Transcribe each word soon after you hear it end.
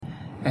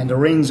And the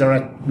rings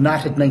are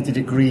not at 90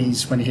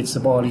 degrees when he hits the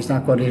ball. He's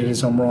not going to hit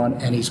his home run,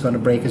 and he's going to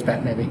break his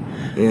bat maybe.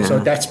 Yeah. So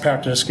that's part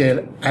of the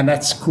skill, and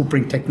that's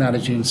coopering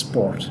technology in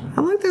sport.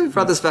 I like that we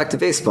brought this back to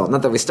baseball.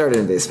 Not that we started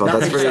in baseball.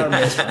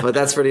 But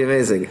that's pretty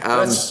amazing.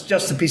 That's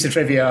just a piece of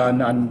trivia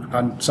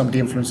on some of the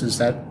influences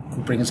that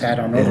coopering has had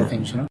on other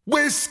things, you know.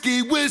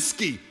 Whiskey,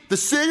 whiskey, the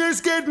singer's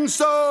getting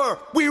sore.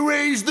 We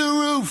raised the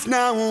roof,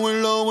 now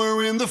we're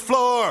lowering the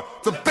floor.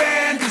 The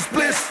band is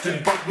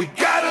blistered, but we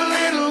got a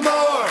little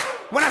more.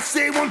 When I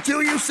say 1,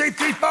 2, you say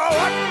 3, 4.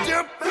 1,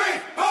 2, 3,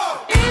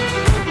 4.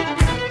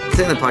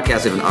 Today on the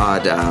podcast, we have an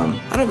odd, I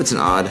don't know if it's an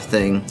odd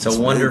thing. It's a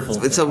wonderful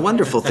thing. It's a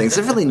wonderful thing. It's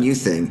a really new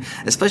thing,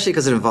 especially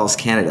because it involves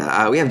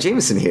Canada. We have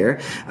Jameson here,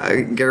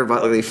 Ger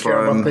Buckley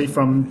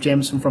from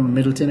Jameson from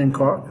Middleton in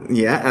Cork.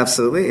 Yeah,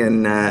 absolutely.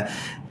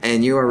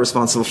 And you are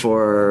responsible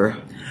for...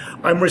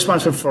 I'm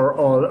responsible for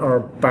all our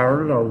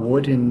barrel or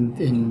wood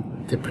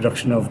in the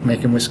production of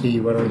making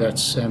whiskey, whether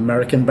that's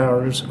American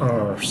barrels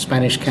or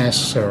Spanish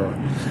casks or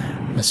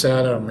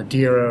Masala or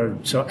Madeira.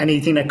 So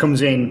anything that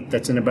comes in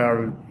that's in a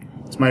barrel,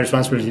 it's my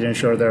responsibility to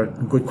ensure they're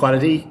good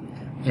quality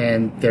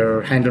and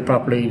they're handled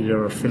properly,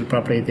 they're filled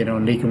properly, they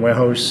don't leak in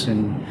warehouse.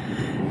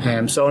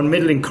 And so in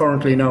Middleton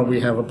currently now we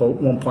have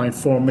about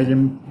 1.4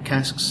 million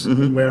casks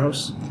in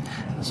warehouse.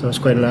 So it's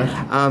quite a lot.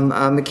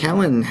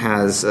 McAllen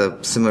has a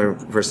similar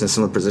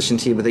position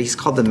to you, but he's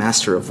called the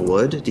Master of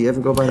Wood. Do you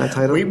ever go by that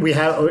title? We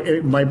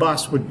have my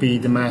boss would be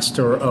the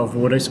Master of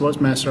Wood, I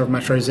suppose, Master of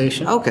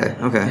Maturization. Okay.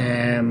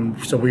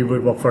 So we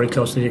would work very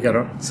closely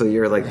together. So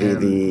you're like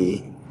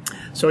the.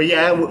 So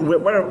yeah,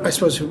 I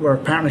suppose we're a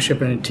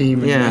partnership and a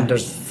team, and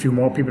there's a few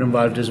more people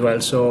involved as well.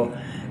 So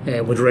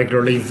would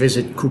regularly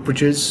visit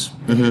cooperages,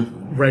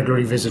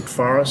 regularly visit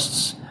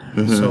forests.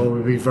 So it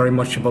would be very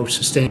much about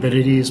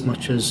sustainability as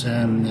much as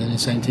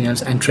anything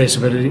else, and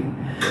traceability.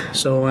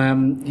 So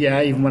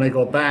even when I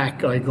go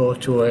back, I go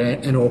to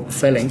an oak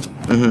felling,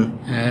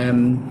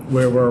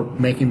 where we're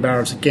making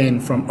barrels again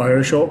from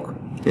Irish oak,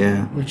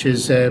 which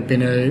has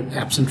been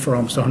absent for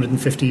almost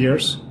 150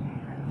 years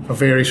for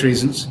various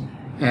reasons.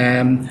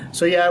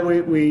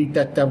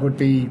 That would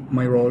be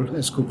my role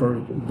as Cooper,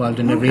 involved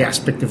in every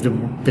aspect of the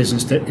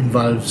business that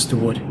involves the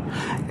wood.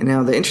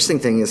 Now, the interesting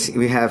thing is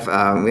we have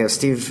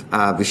Steve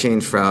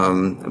Beauchesne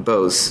from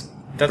Beau's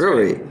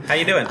Brewery. Great. How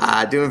you doing?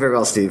 Doing very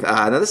well, Steve.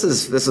 Now this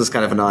was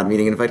kind of an odd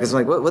meeting, in fact, because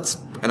I'm like, what's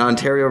an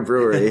Ontario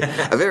brewery?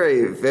 A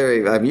very,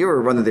 very. You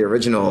were one of the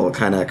original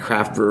kind of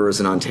craft brewers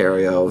in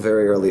Ontario,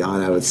 very early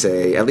on, I would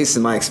say, at least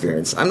in my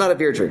experience. I'm not a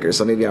beer drinker,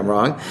 so maybe I'm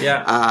wrong.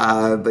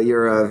 Yeah. But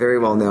you're very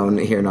well known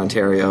here in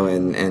Ontario,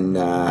 and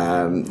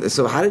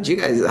so how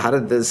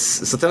did this?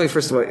 So tell me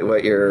first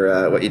what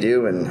you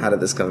do and how did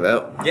this come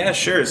about? Yeah,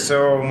 sure.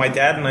 So my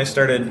dad and I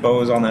started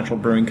Beau's All Natural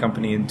Brewing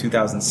Company in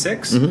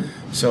 2006.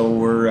 So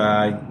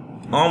we're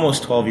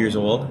almost 12 years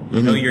old.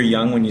 You know you're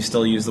young when you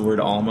still use the word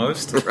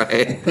almost.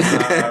 Right.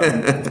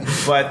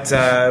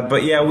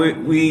 But yeah,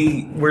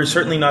 we're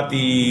certainly not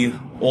the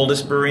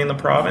oldest brewery in the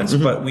province,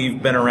 but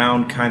we've been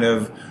around kind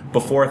of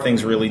before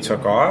things really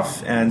took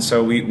off, and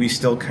so we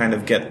still kind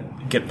of get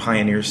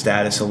pioneer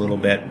status a little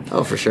bit.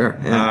 Oh, for sure.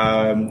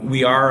 Yeah.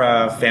 We are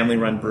a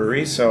family-run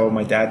brewery, so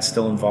my dad's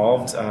still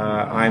involved.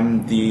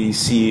 I'm the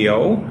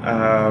CEO,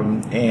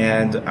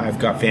 and I've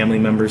got family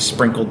members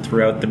sprinkled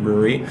throughout the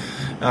brewery.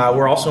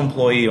 We're also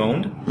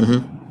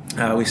employee-owned.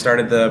 We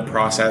started the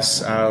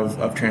process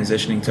of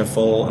transitioning to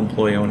full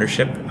employee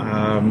ownership,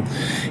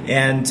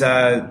 and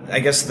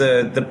I guess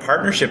the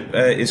partnership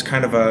is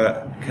kind of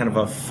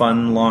a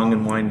fun, long,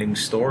 and winding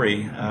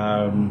story.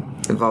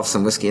 Involves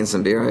some whiskey and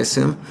some beer, I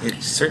assume.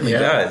 It certainly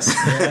does.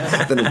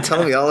 Then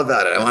tell me all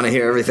about it. I want to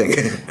hear everything.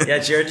 Yeah,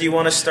 Jared, do you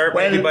want to start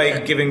maybe by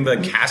giving the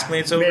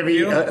caskmates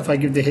overview? Maybe if I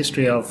give the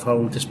history of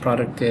how this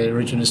product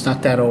originated, it's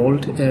not that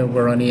old.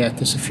 We're only at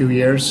this a few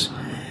years.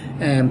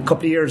 A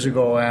couple of years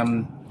ago,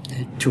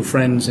 two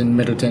friends in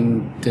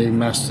Middleton, the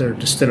master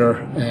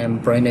distiller,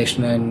 Brian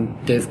Nation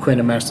and Dave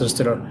Quinn, a master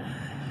distiller,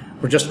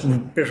 were just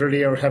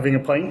bitterly out having a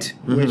pint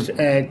with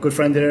a good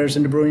friend of theirs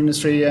in the brewing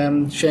industry,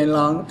 Shane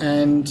Long,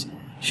 and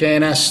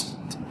Shane asked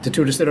the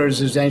two distillers,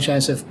 is there any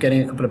chance of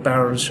getting a couple of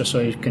barrels just so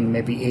you can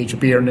maybe age a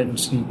beer in it and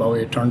see how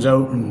it turns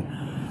out? And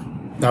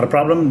not a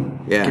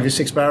problem. Yeah. Give you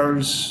 6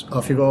 barrels,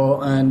 off you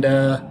go. And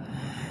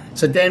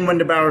so then when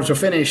the barrels were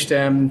finished,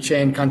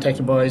 Shane contacted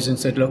the boys and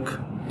said, look,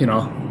 do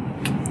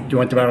you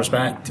want the barrels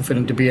back to fill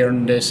into beer?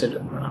 And they said,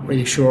 I'm not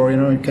really sure,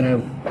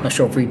 not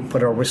sure if we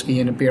put our whiskey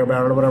in a beer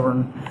barrel or whatever.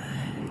 And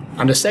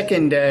on the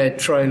second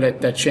trial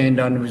that Shane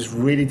done, was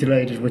really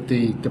delighted with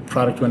the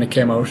product when it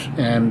came out,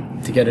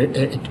 to get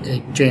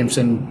a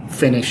Jameson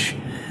finish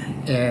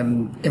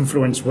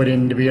influence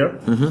within the beer.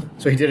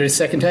 So he did it a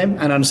second time,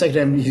 and on the second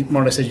time he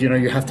more or less said,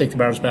 you have to take the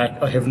barrels back,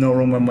 I have no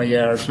room in my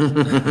yard.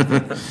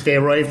 They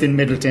arrived in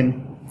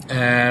Middleton,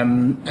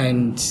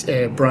 and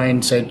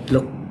Brian said,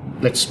 look,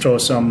 let's throw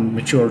some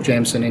mature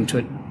Jameson into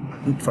it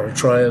for a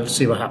trial,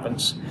 see what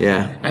happens.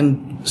 Yeah.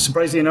 And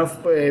surprisingly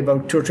enough,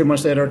 about 2 or 3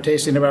 months later,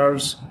 tasting the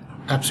barrels,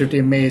 absolutely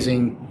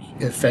amazing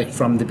effect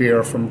from the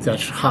beer, from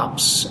that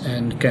hops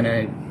and kind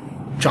of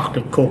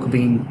chocolate cocoa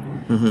bean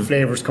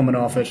flavors coming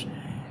off it.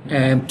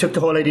 Took the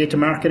whole idea to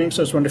marketing.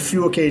 So it's one of the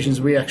few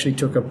occasions we actually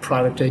took a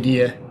product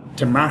idea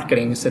to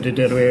marketing instead of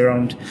the other way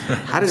around.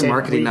 How did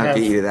marketing not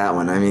get you that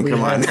one? I mean,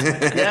 come on.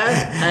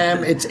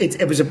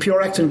 It was a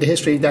pure accident to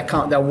history.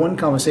 That one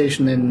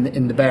conversation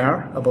in the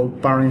bar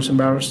about borrowing some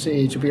barrels to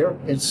age a beer.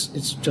 It's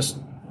just,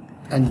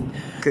 and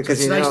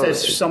it's nice that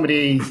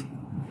somebody.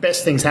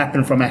 Best things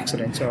happen from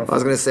accidents. I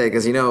was going to say,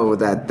 because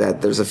that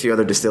there's a few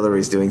other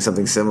distilleries doing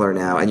something similar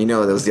now, and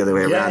that was the other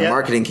way around.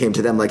 Marketing came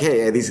to them like,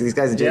 hey, these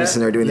guys in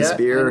Jameson are doing this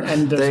beer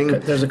and thing.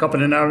 There's a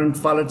couple in Ireland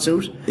followed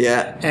suit.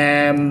 Yeah.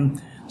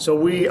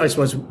 So I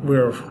suppose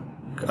we're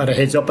at a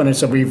heads up on it,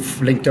 so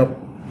we've linked up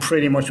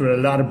pretty much with a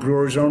lot of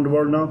brewers around the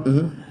world now.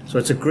 Mm-hmm. So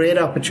it's a great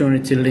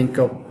opportunity to link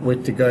up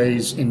with the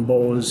guys in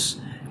Beau's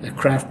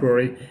craft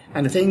brewery.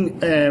 And the thing,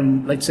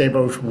 like say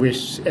about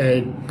with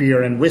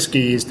beer and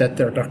whiskey is that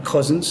they're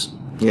cousins.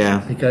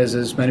 Yeah. Because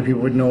as many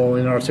people would know,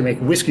 in order to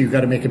make a whiskey, you've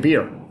got to make a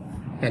beer.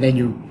 And then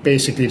you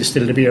basically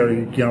distill the beer,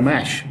 your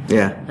mash.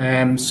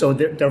 Yeah. So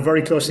they're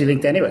very closely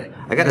linked anyway.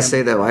 I got to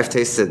say, though, I've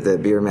tasted the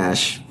beer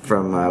mash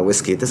from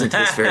whiskey. It doesn't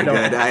taste very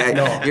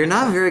good. You're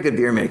not very good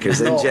beer makers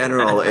in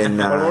general.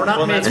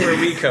 Well, that's where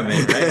we come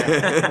in,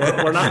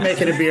 right? we're not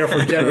making a beer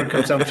for general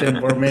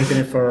consumption. We're making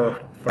it for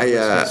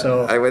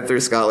I went through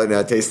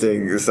Scotland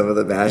tasting some of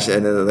the mash,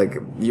 and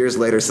then years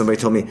later, somebody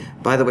told me,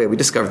 by the way, we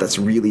discovered that's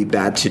really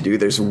bad to do.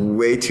 There's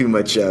way too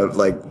much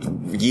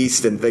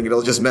yeast and thing.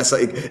 It'll just mess up.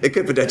 It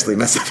could potentially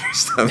mess up your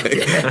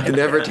stomach.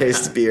 Never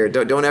taste beer.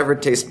 Don't ever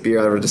taste beer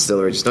out of a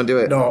distillery. Just don't do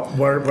it. No,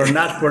 we're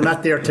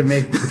not there to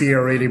make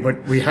beer really,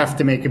 but we have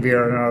to make a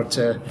beer in order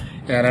to.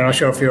 And I'm not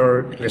sure if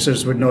your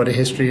listeners would know the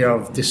history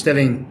of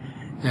distilling.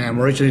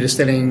 Originally,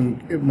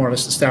 distilling more or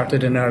less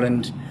started in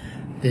Ireland.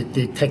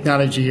 The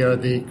technology or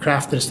the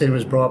craft of distilling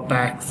was brought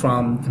back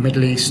from the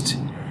Middle East,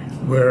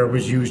 where it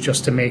was used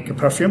just to make a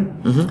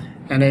perfume. Mm-hmm.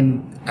 And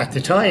then at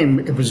the time,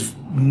 it was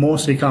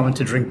mostly common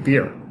to drink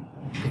beer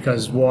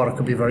because water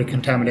could be very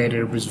contaminated.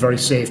 It was very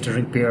safe to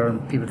drink beer,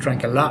 and people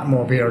drank a lot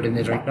more beer than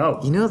they drink now.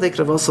 They could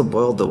have also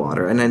boiled the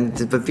water,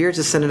 but beer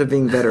just ended up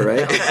being better,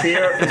 right?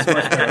 Beer is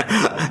much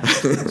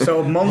better.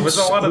 So monks,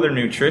 a lot of their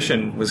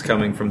nutrition was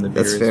coming from the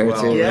beer as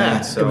well. Too. Yeah,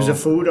 right? So it was a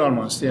food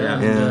almost. Yeah.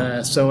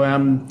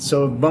 And,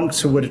 so monks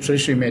who would have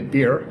traditionally made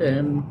beer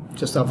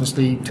just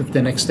obviously took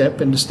the next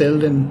step and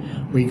distilled,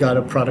 and we got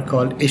a product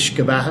called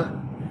Ishkabaha,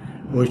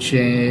 which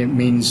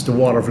means the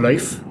water of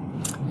life.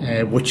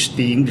 Which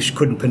the English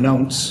couldn't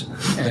pronounce,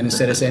 and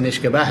instead of saying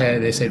Ishkabaha,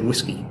 they said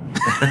whiskey.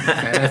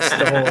 That's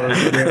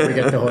where we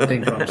get the whole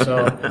thing from.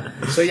 So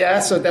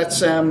that's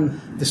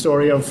the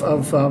story of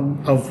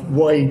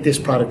why this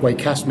product, why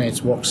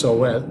Castmates works so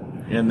well.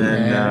 And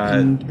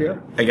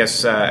then I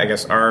guess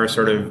our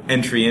sort of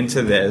entry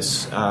into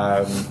this,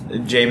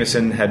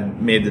 Jameson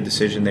had made the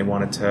decision they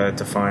wanted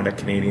to find a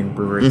Canadian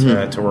brewer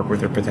to work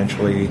with, or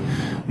potentially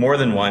more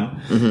than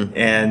one,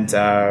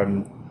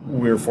 and.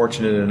 We were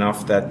fortunate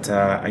enough that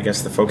I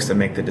guess the folks that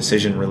make the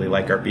decision really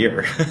like our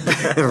beer.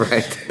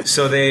 Right.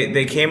 So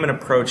they came and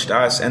approached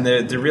us, and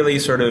the really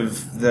sort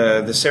of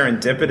the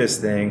serendipitous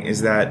thing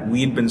is that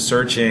we'd been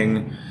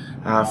searching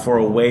for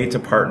a way to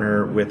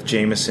partner with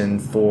Jameson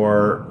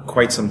for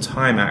quite some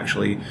time,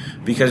 actually,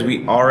 because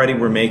we already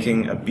were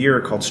making a beer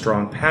called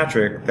Strong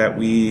Patrick that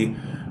we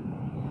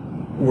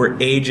were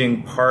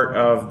aging part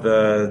of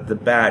the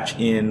batch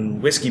in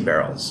whiskey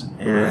barrels.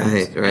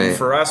 And, and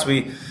for us,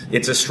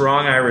 it's a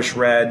strong Irish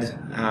red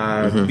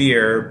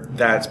beer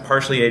that's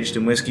partially aged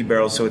in whiskey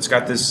barrels, so it's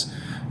got this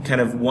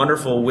kind of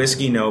wonderful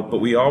whiskey note, but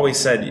we always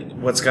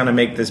said what's going to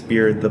make this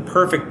beer the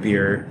perfect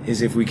beer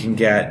is if we can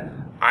get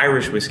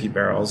Irish whiskey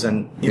barrels,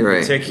 and in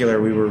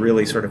particular, we were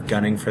really sort of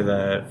gunning for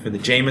the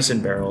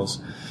Jameson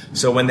barrels.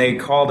 So when they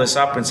called us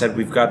up and said,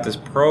 we've got this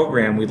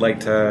program, we'd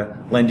like to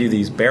lend you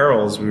these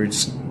barrels, we were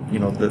just,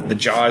 the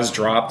jaws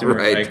dropped, and we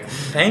were like,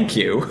 thank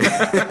you.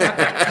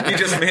 You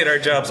just made our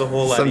jobs a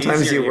whole lot easier.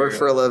 Sometimes you work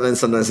for a living,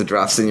 sometimes it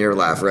drops in your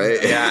lap, right?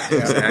 Yeah,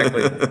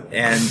 exactly.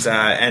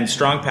 And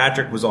Strong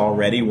Patrick was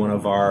already one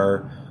of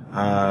our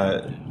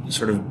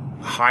sort of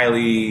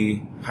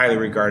highly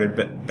regarded,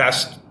 but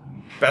best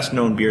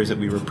known beers that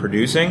we were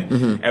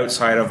producing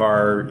outside of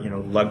our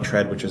Lug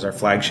Tread, which is our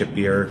flagship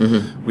beer.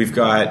 We've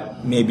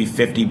got maybe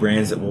 50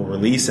 brands that we'll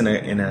release in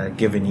a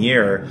given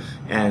year,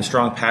 and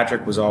Strong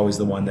Patrick was always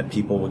the one that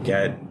people would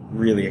get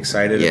really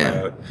excited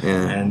about.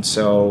 And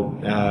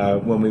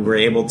so when we were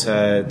able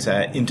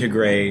to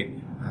integrate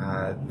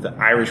the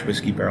Irish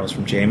whiskey barrels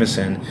from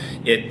Jameson,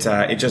 it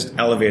just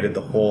elevated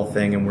the whole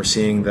thing, and we're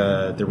seeing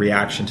the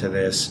reaction to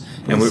this,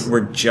 and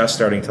we're just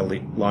starting to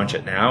launch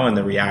it now, and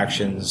the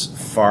reaction's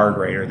far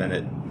greater than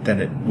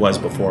it was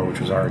before,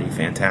 which was already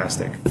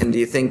fantastic. And do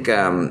you think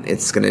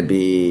it's going to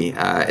be?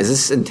 Is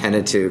this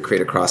intended to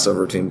create a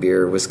crossover between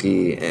beer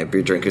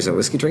drinkers and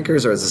whiskey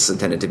drinkers, or is this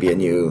intended to be a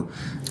new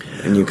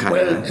kind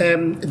of?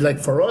 Well, like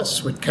for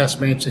us with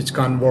Castmates, it's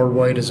gone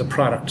worldwide as a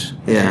product.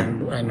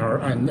 And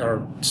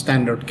our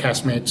standard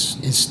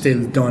Castmates is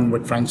still done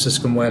with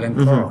Franciscan Well and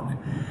Cork.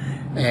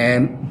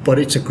 But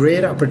it's a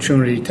great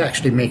opportunity to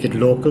actually make it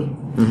local.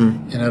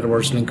 In other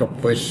words, link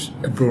up with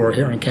a brewer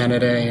here in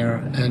Canada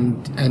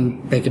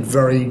and make it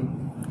very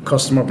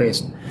customer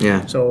based.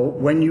 Yeah. So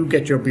when you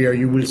get your beer,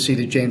 you will see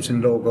the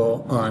Jameson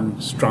logo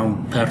on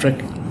Strong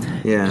Patrick.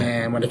 Yeah.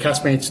 And when the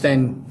Castmates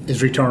then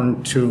is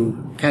returned to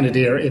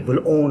Canada, it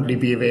will only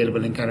be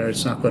available in Canada.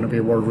 It's not going to be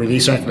a world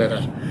release or anything like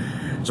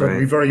that. So it'll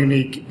be very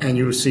unique, and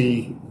you'll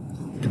see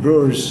the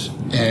brewer's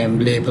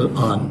label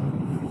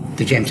on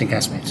the Jameson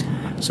Castmates.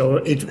 So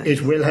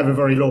it will have a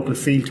very local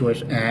feel to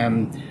it,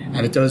 and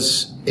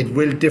it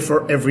will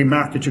differ every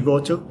market you go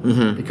to,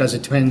 because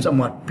it depends on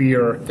what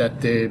beer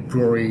that the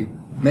brewery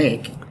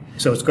make.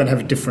 So it's going to have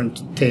a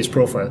different taste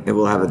profile. It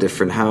will have a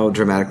different. How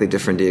dramatically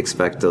different do you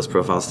expect those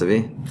profiles to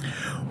be?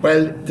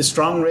 Well, the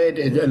strong red,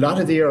 a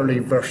lot of the early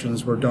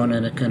versions were done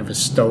in a kind of a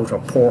stout or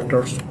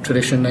porter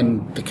tradition,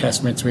 and the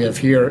Castmates we have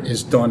here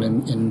is done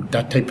in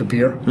that type of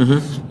beer.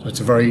 So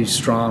it's a very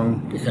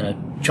strong kind of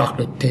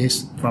chocolate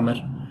taste from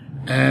it.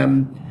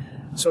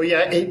 So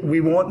yeah, we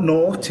won't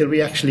know till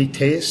we actually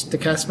taste the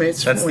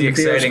Castmates. That's the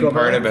exciting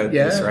part about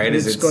this, right?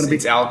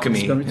 It's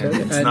alchemy.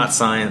 It's not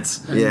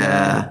science.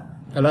 Yeah.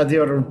 A lot of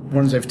the other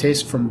ones I've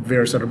tasted from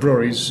various other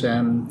breweries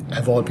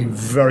have all been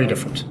very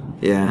different.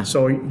 Yeah.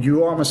 So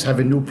you almost have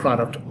a new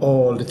product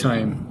all the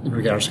time in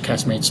regards to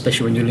Castmates,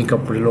 especially when you link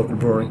up with a local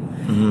brewery,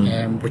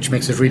 which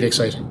makes it really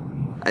exciting.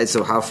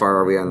 So how far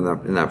are we in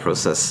that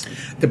process?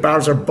 The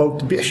bars are about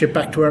to be shipped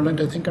back to Ireland,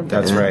 I think.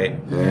 That's right.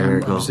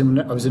 Very cool.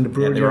 I was in the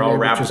brewery. They were all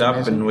earlier, wrapped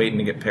up and waiting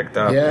to get picked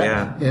up.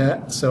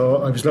 Yeah.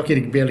 So I was lucky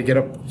to be able to get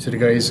up to the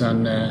guys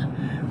on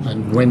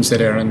Wednesday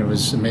there, and it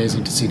was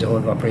amazing to see the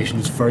whole operation.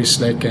 It's very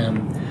slick,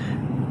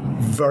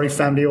 very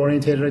family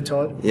orientated, I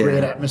thought. Yeah.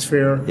 Great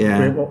atmosphere. Yeah.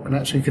 Great walking.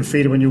 Actually, you can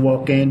feel it when you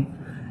walk in.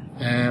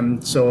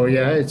 So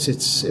yeah,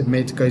 it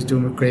made the guys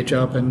doing a great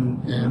job,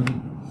 and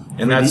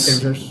really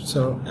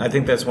so I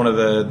think that's one of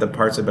the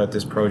parts about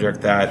this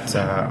project that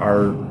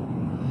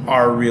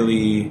are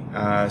really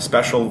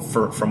special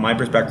from my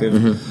perspective.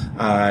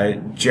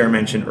 Ger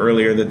mentioned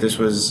earlier that this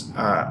was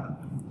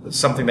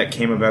something that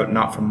came about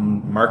not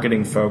from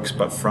marketing folks,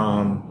 but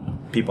from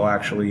people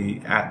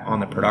actually on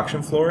the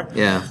production floor.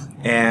 Yeah.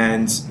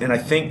 And I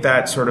think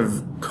that sort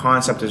of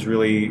concept has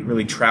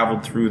really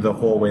traveled through the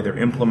whole way they're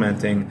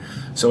implementing.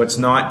 So it's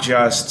not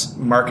just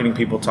marketing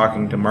people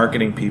talking to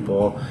marketing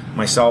people.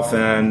 Myself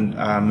and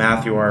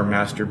Matthew, our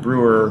master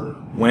brewer,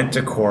 went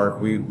to Cork.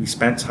 We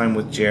spent time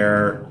with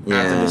Ger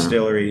at the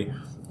distillery.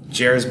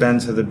 Ger's been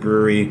to the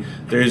brewery.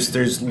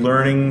 There's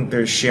learning,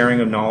 there's sharing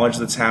of knowledge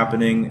that's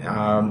happening,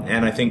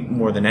 and I think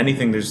more than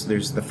anything, there's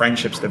the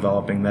friendships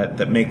developing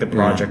that make the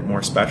project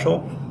more special.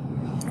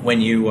 When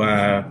you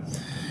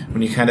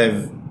kind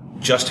of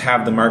just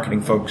have the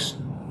marketing folks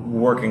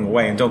working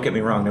away, and don't get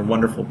me wrong, they're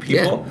wonderful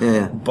people,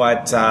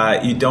 but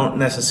you don't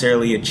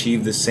necessarily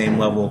achieve the same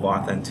level of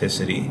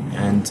authenticity.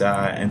 And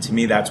to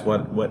me, that's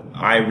what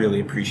I really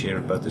appreciate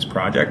about this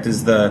project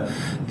is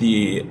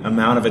the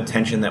amount of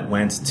attention that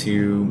went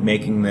to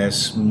making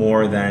this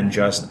more than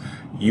just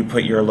you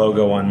put your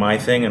logo on my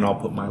thing and I'll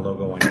put my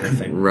logo on your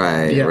thing.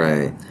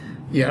 Right.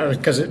 Yeah,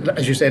 because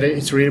as you said,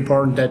 it's really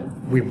important that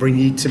we bring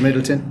you to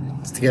Middleton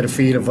to get a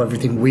feel of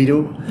everything we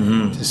do,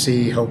 to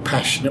see how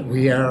passionate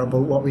we are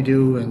about what we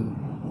do,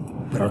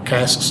 and with our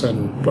casks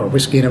and our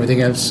whiskey and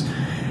everything else.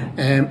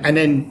 And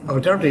then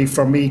alternatively,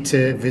 for me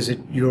to visit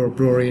your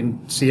brewery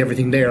and see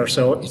everything there.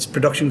 So it's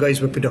production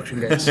guys with production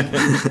guys.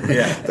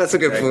 That's a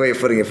good way of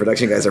putting it.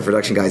 Production guys are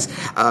production guys.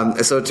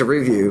 So to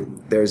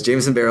review, there's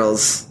Jameson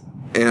barrels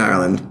in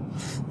Ireland.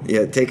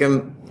 You take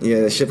them.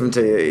 You ship them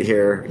to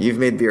here. You've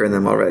made beer in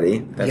them already.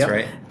 That's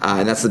right.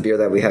 And that's the beer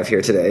that we have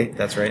here today.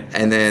 That's right.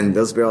 And then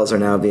those barrels are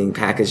now being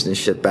packaged and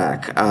shipped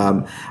back.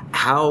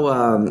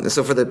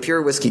 So for the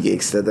pure whiskey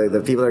geeks,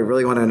 the people that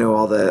really want to know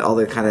all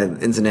the kind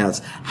of ins and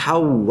outs,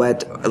 how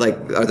wet,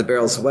 are the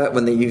barrels wet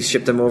when you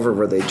ship them over?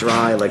 Were they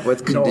dry?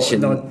 What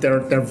condition? No,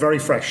 they're very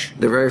fresh.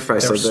 They're very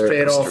fresh. They're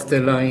straight off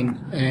the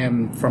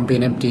line from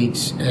being emptied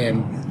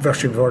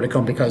virtually before they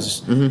come,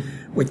 because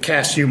with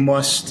casks you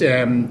must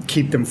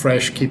keep them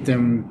fresh, keep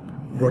them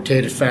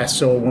rotated fast.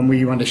 So when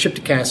we want to ship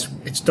the cask,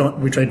 it's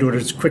done. We try to do it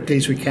as quickly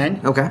as we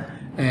can. Okay.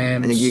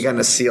 And you got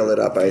to seal it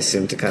up, I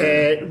assume, to kind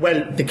of.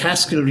 Well, the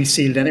cask will be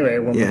sealed anyway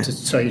when it's at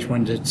site,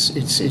 when it's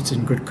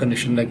in good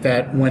condition like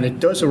that. When it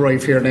does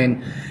arrive here,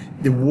 then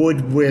the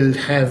wood will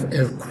have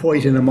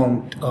quite an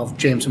amount of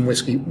Jameson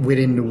whiskey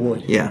within the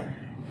wood. Yeah.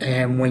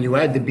 And when you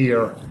add the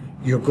beer,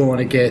 you're going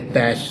to get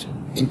that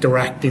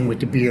interacting with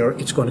the beer.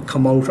 It's going to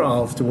come out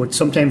of the wood.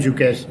 Sometimes you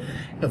get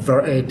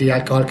the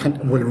alcohol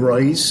content will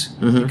rise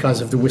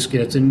because of the whiskey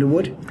that's in the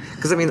wood.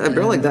 Because a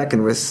barrel like that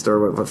can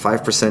restore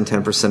 5%,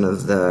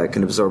 10%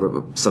 can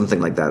absorb something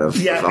like that of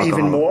alcohol.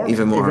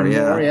 Even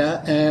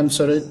more.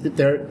 So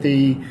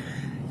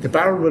the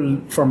barrel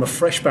will, from a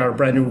fresh barrel,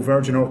 brand new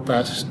virgin oak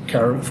cask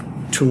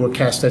to a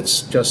cask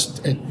that's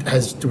it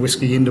has the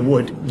whiskey in the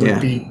wood, will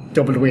be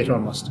double the weight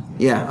almost.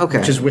 Yeah. Okay.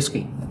 Which is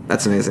whiskey.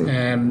 That's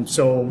amazing.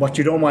 So what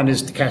you don't want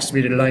is the cask to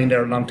be lying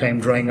there a long time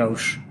drying out.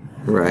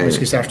 Right.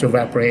 Whiskey starts to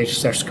evaporate,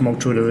 starts to come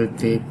out through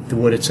the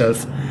wood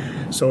itself.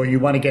 So you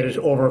want to get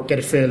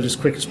it filled as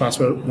quick as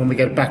possible. When we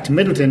get it back to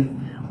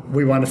Middleton,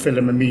 we want to fill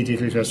them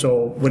immediately.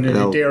 So within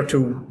a day or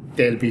two,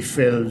 they'll be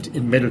filled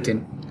in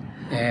Middleton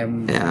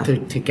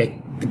to get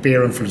the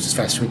beer influence as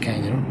fast as we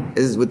can. You know,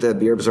 Would the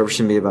beer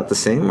absorption be about the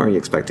same, or are you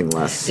expecting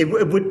less? It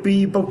would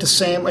be about the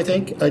same, I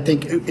think. I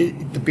think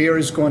the beer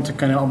is going to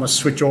kind of almost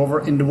switch over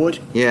in the wood.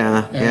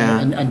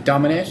 And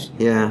dominate.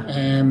 Yeah.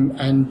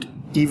 And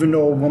even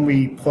though when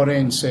we put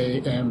in, say,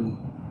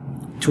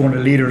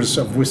 200 litres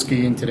of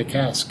whiskey into the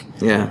cask,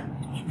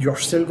 you're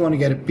still going to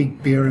get a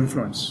big beer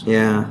influence.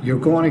 Yeah. You're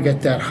going to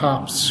get that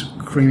hops,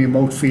 creamy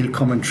mouthfeel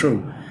coming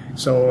through.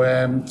 So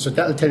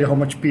that'll tell you how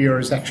much beer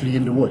is actually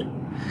in the wood.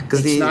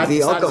 Because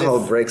the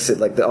alcohol breaks it,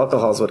 like the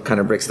alcohol is what kind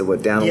of breaks the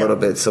wood down a little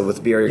bit. So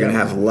with beer, you're going to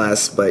have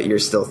less, but you're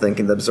still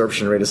thinking the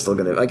absorption rate is still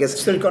going to, I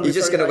guess, you're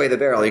just going to weigh the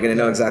barrel. You're going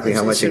to know exactly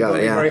how much you got.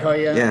 Very high,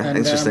 and,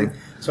 interesting.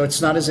 So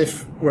it's not as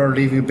if we're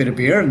leaving a bit of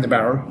beer in the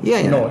barrel.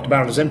 No, the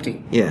barrel is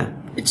empty.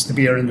 It's the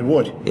beer in the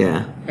wood.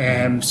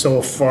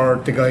 So for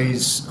the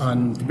guys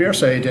on the beer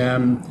side,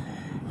 and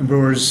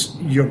brewers,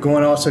 you're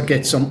going to also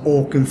get some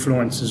oak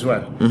influence as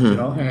well, you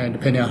know,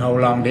 depending on how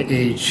long they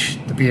age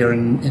the beer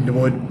in the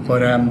wood.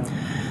 But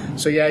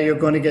you're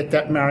going to get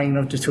that marrying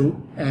of the two.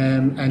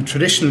 And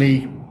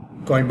traditionally,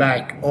 going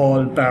back,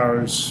 all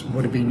barrels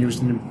would have been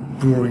used in the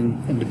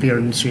brewing and the beer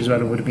industry as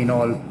well. It would have been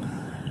all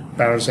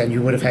barrels, and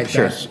you would have had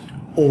that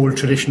old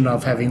tradition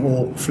of having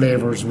oak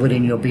flavours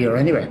within your beer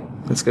anyway.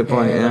 That's a good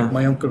point, Like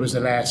my uncle was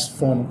the last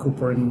foreman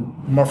cooper in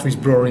Murphy's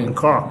Brewery in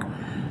Cork.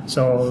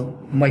 So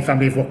my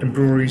family have worked in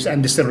breweries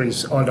and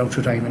distilleries all down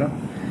through time, you know.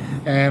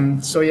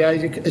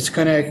 It's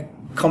kind of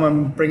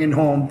bringing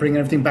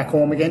everything back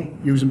home again,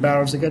 using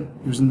barrels again,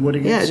 using wood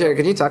again. Yeah, Ger,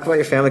 can you talk about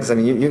your family? Because, I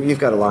mean, you've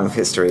got a long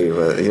history.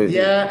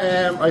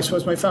 I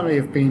suppose my family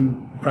have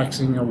been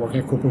practicing or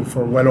working at cooking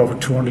for well over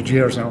 200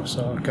 years now,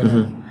 so kind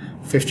of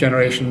fifth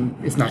generation,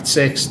 if not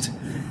sixth.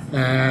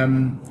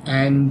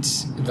 And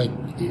like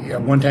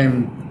at one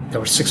time, there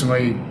were six of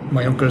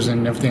my uncles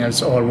and everything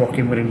else all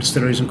working within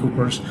distilleries and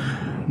coopers.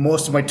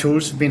 Most of my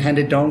tools have been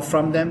handed down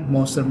from them.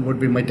 Most of them would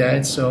be my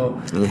dad's. So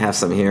and you have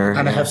some here,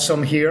 and I have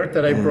some here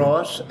that I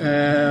brought.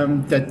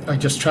 That I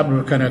just travel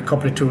with kind of a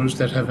couple of tools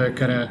that have a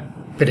kind of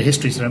bit of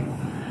history to them.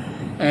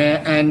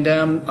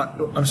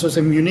 I'm supposed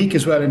to be unique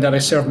as well in that I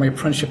served my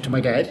apprenticeship to my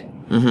dad.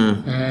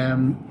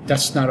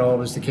 That's not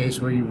always the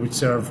case where you would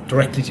serve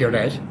directly to your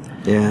dad.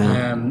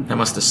 That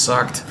must have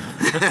sucked.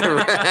 You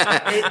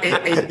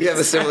have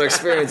a similar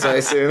experience, I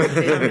assume,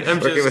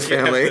 working with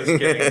family.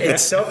 It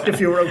sucked if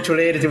you were out too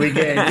late at the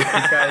weekend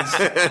because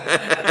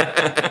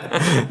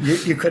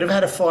you could have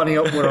had a falling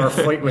out with or a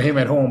fight with him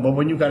at home, but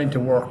when you got into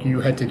work,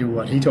 you had to do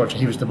what he told you.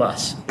 He was the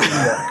boss.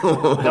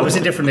 That was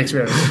a different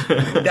experience.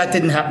 That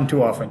didn't happen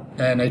too often,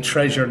 and I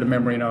treasure the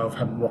memory now of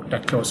having worked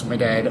that close with my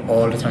dad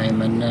all the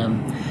time, and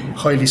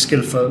highly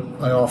skillful.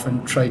 I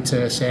often try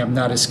to say I'm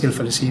not as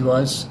skillful as he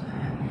was.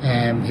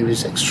 He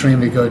was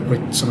extremely good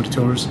with some of the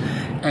tools,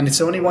 and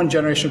it's only one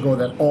generation ago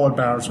that all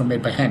barrels were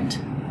made by hand.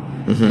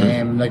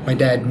 Like my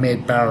dad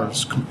made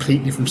barrels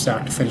completely from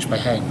start to finish by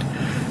hand,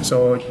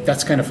 so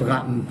that's kind of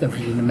forgotten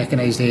in the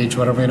mechanized age,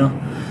 whatever, you know.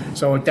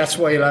 So that's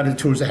why a lot of the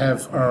tools I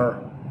have are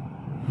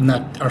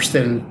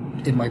still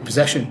in my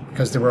possession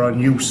because they were on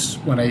use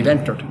when I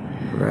entered.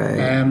 Right.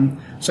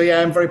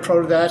 I'm very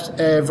proud of that.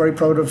 Very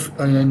proud of,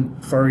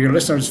 and for your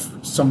listeners,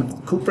 some of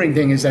the coopering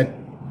thing is that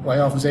I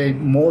often say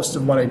most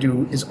of what I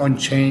do is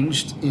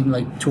unchanged in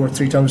like 2,000 or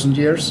 3,000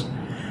 years,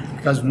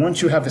 because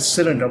once you have a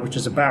cylinder, which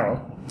is a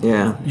barrel,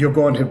 you're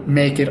going to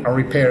make it or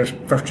repair it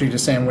virtually the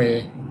same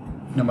way,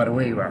 no matter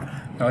where you are.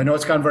 Now I know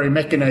it's gone very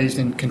mechanized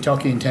in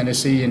Kentucky and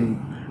Tennessee, and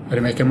where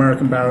they make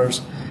American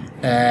barrels,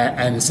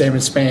 and the same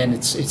in Spain.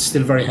 It's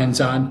still very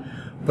hands-on,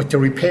 but to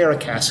repair a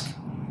cask,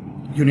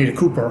 you need a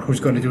cooper who's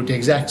going to do it the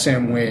exact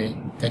same way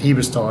that he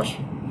was taught.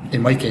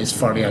 In my case,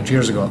 40 odd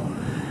years ago.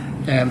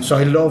 So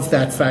I love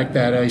that fact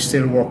that I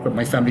still work with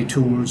my family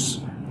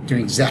tools,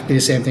 doing exactly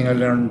the same thing I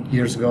learned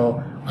years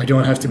ago. I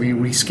don't have to be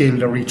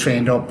reskilled or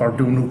retrained up or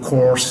do a new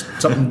course.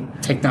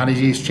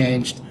 Technology has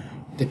changed.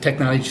 The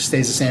technology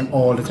stays the same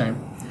all the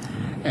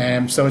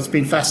time. So it's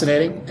been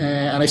fascinating,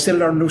 and I still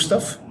learn new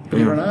stuff.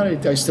 Believe it or not,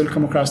 I still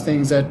come across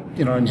things that,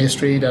 you know, in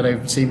history that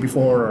I've seen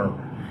before.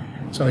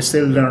 So I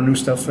still learn new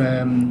stuff.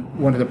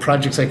 One of the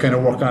projects I kind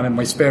of work on in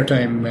my spare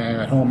time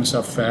at home and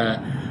stuff,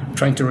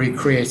 trying to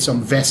recreate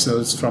some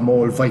vessels from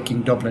old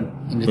Viking Dublin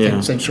in the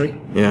 10th century.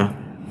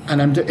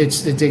 And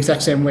it's the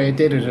exact same way I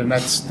did it, and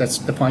that's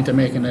the point I'm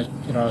making. It,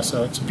 you know,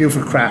 so it's a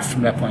beautiful craft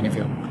from that point of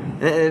view.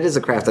 It is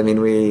a craft. I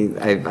mean,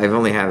 I've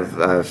only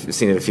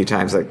seen it a few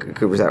times, like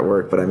Cooper's at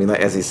work. But I mean, like,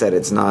 as he said,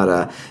 it's not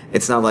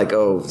like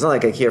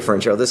IKEA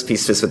furniture. Oh, this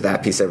piece fits with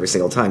that piece every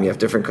single time. You have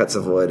different cuts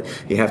of wood.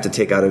 You have to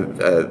take out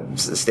a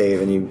stave,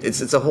 and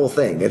it's a whole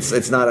thing.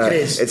 It's not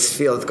it's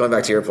feel. Going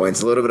back to your point,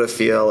 it's a little bit of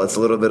feel. It's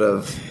a little bit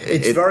of.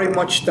 It's very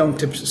much down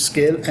to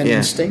skill and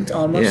instinct,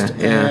 almost.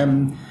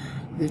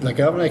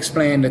 Like I often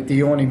explain that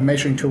the only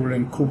measuring tool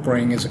in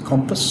coopering is a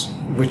compass,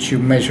 which you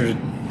measure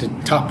the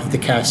top of the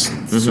cask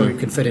so you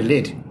can fit a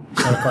lid,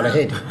 or call a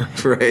head.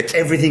 Right.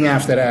 Everything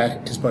after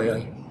that is by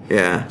eye.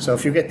 Yeah. So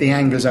if you get the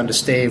angles on the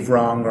stave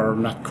wrong or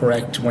not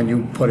correct when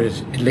you put a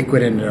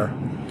liquid in there,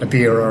 a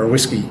beer or a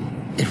whiskey,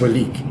 it will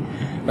leak.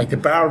 Like the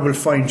barrel will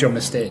find your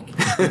mistake.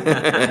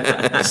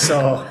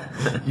 So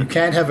you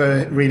can't have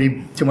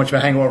really too much of a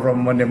hangover on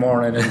Monday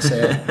morning and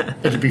say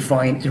it'll be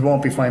fine. It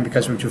won't be fine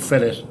because we should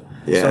fill it.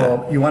 Yeah.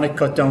 So you want to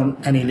cut down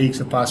any leaks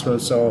if possible.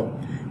 So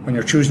when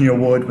you're choosing your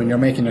wood, when you're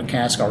making your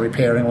cask or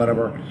repairing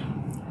whatever,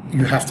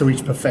 you have to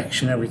reach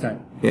perfection every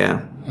time.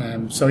 Yeah.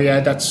 So yeah,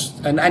 that's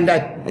and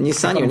that. And you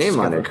sign your name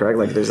on it, correct?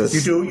 Like there's a.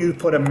 You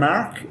put a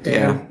mark.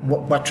 Yeah.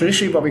 What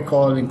traditionally what we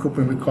call in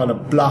coopering we call a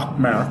block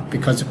mark,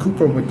 because the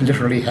cooper would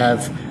literally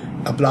have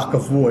a block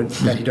of wood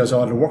that he does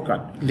all the work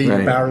on, lean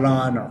a barrel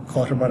on or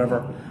cut or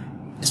whatever.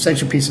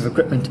 Essential piece of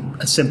equipment,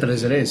 as simple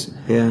as it is.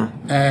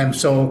 Yeah.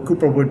 So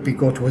cooper would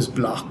go to his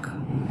block,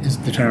 is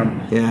the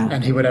term. Yeah.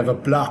 And he would have a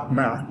block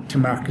mark to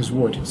mark his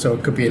wood. So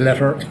it could be a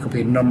letter, it could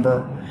be a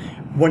number.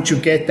 Once you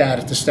get that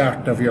at the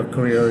start of your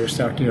career, or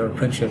start of your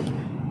apprenticeship,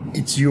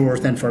 it's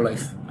yours then for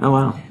life. Oh,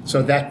 wow.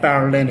 So that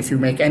barrel then, if you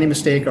make any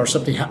mistake or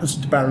something happens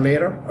to the barrel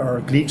later, or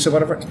it leaks or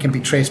whatever, it can be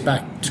traced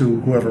back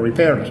to whoever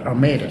repaired it or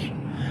made it.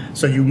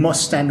 So you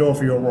must stand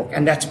over your work.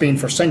 And that's been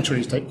for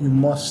centuries, that you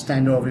must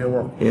stand over your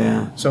work.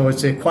 Yeah. So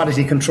it's a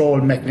quality control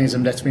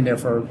mechanism that's been there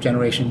for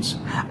generations.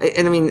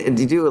 And I mean,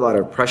 do you do a lot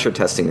of pressure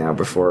testing now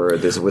before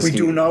there's a whiskey? We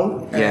do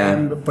now,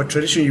 but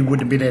traditionally you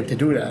wouldn't be able to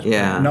do that.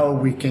 Yeah. Now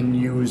we can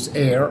use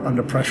air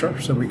under pressure,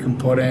 so we can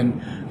put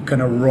in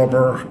kind of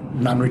rubber,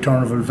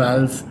 non-returnable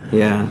valve.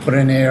 Yeah. Put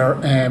in air,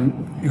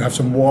 you have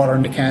some water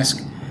in the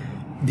cask.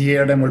 The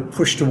air then will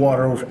push the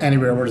water out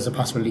anywhere where there's a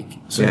possible leak.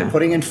 So you're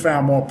putting in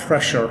far more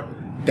pressure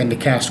than the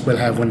cask will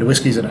have when the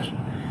whiskey's in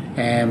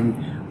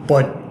it.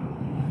 But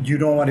you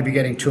don't want to be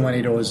getting too many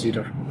of those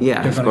either.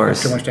 Yeah, They're of going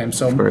course. to take too much time.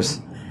 So of course.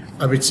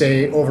 I would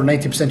say over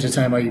 90% of the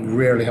time I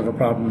rarely have a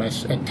problem at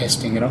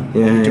testing,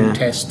 We do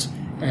test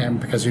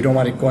because you don't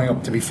want it going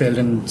up to be filled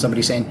and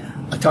somebody saying,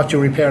 I thought you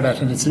repaired that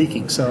and it's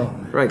leaking. So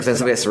right, because then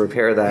somebody has to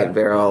repair that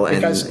barrel.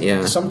 Because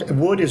and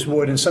wood is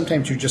wood, and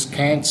sometimes you just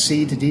can't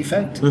see the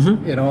defect,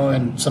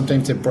 and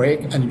sometimes they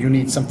break, and you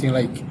need something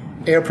like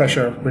air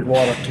pressure with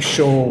water to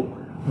show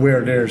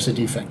where there's a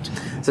defect.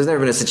 So there's never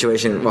been a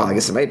situation, well, I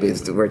guess it might be,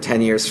 where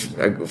 10 years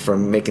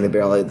from making the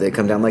barrel, they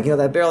come down like,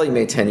 that barrel you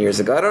made 10 years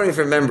ago. I don't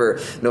even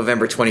remember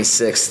November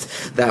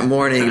 26th that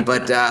morning,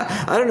 but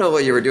I don't know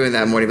what you were doing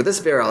that morning, but this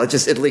barrel,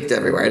 it leaked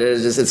everywhere.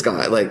 It's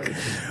gone. Like,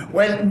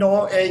 well,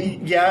 no,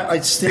 I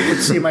still would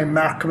see my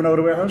mark coming out of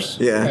the warehouse.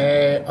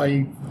 Yeah.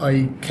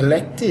 I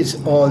collected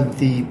all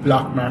the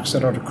block marks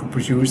that other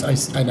coopers use,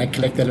 and I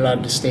collected a lot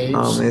of the staves.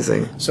 Oh,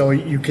 amazing. So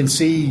you can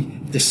see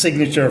the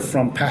signature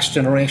from past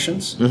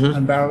generations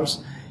on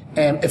barrels.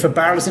 If a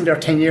barrel is in there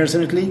 10 years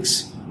and it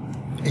leaks,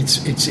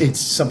 it's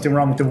something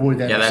wrong with the wood.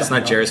 Yeah, that's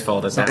not Ger's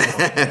fault. That's not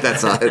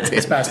it.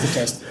 It's past the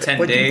test.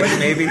 10 days,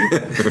 maybe?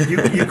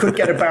 You could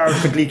get a barrel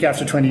that could leak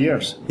after 20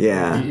 years.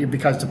 Yeah.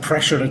 Because the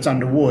pressure that's on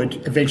the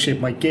wood, eventually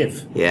it might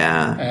give.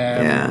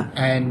 Yeah.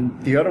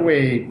 And the other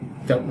way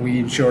that we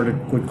ensure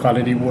that good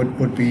quality wood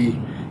would be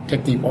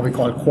technique, what we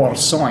call quarter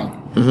sawing.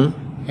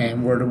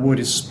 Where the wood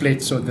is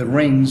split so the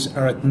rings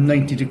are at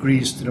 90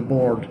 degrees to the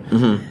board.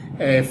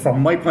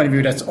 From my point of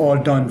view, that's all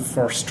done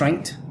for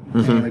strength.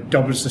 It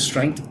doubles the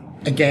strength.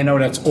 Again, now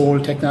that's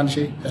old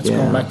technology. That's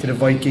going back to the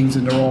Vikings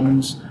and the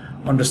Romans.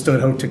 Understood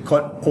how to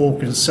cut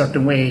oak in a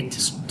certain way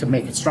to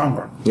make it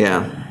stronger.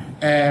 Yeah.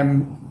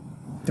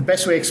 The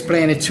best way to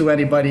explain it to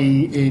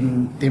anybody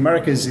in the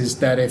Americas is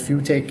that if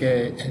you take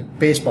a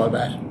baseball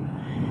bat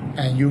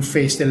and you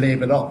face the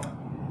label up,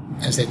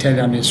 as they tell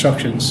you on the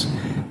instructions,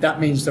 that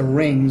means the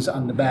rings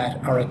on the bat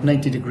are at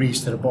 90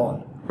 degrees to the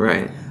ball.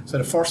 Right. So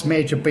the first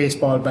major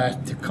baseball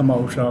bat to come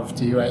out of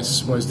the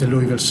US was the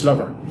Louisville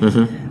Slugger.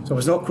 So it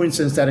was no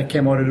coincidence that it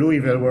came out of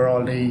Louisville where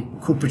all the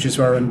cooperages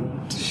were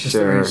in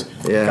distilleries,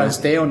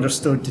 because they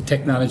understood the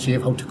technology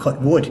of how to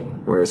cut wood.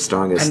 Where it's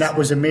strongest. And that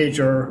was a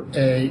major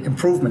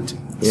improvement.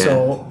 Yeah.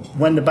 So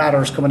when the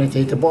batter is coming in to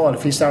hit the ball,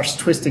 if he starts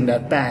twisting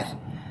that bat,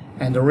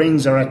 and the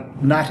rings are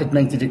not at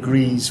 90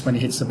 degrees when he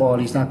hits the ball,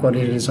 he's not going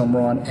to hit his home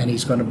run, and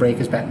he's going to break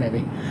his bat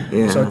maybe.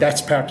 Yeah. So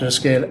that's part of the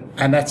skill,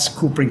 and that's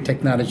coopering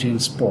technology in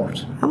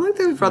sport. I like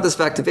that we brought this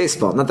back to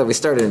baseball. Not that we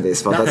started in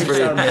baseball, but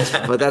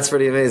that's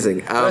pretty amazing.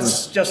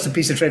 That's just a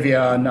piece of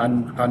trivia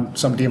on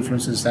some of the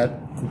influences that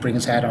coopering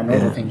has had on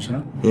other things,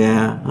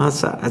 Yeah,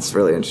 that's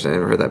really interesting. I've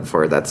never heard that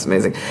before. That's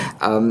amazing.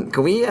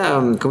 Can we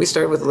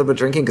start with a little bit of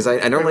drinking? Because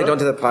I normally don't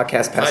do the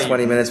podcast past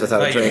 20 minutes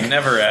without a drink. You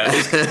never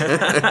ask.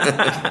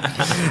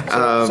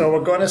 So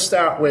we're going to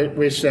start with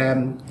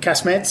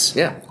Caskmates.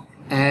 Yeah.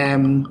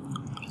 And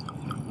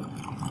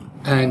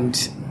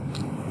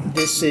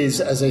this is,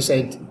 as I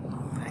said,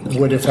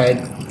 would have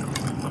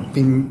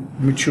been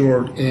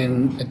matured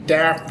in a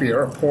dark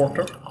beer, a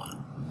porter.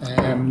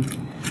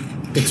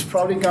 It's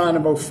probably gone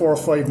about 4 or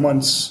 5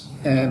 months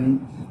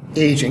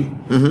aging,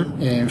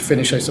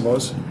 finish, I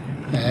suppose.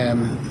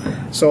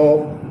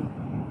 So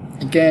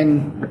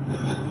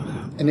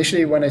again,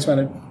 initially when I smell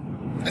it,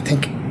 I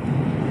think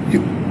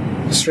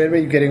straight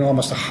away you're getting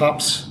almost a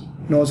hops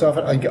nose off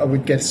it. I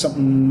would get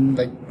something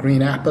like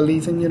green apple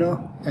even, you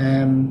know.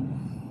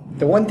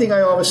 The one thing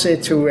I always say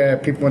to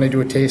people when I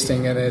do a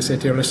tasting, and I say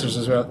to your listeners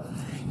as well,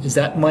 is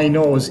that my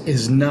nose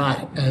is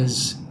not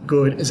as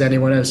good as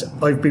anyone else.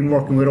 I've been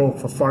working with oak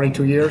for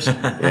 42 years.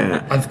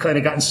 Yeah. I've kind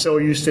of gotten so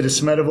used to the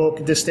smell of oak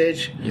at this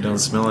stage. You don't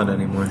smell it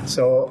anymore.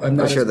 So I'm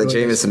not I'm sure as the good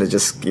Jameson is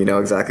just, you know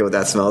exactly what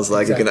that smells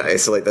like. Exactly. You can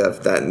isolate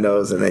that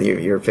nose, and then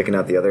you're picking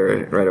out the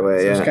other right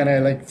away. It's Yeah, kind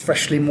of like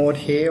freshly mowed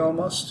hay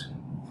almost.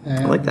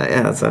 I like that.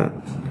 Yeah, that's that.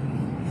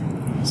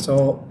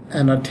 So,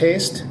 and on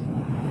taste,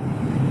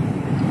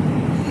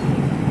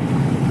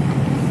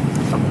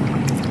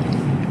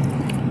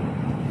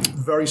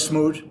 very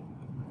smooth.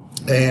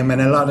 And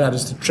a lot of that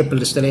is the triple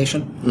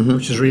distillation,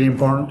 which is really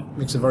important.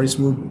 Makes it very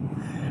smooth.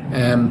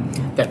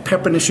 That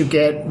pepperiness you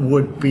get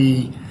would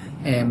be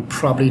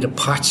probably the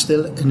pot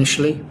still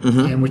initially,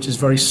 which is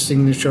very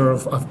signature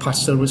of pot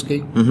still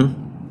whiskey.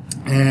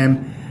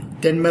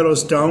 Then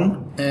mellows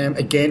down.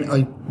 Again,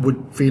 I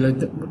would feel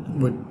it.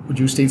 Would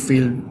you, Steve,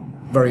 feel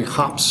very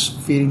hops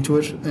feeding to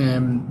it?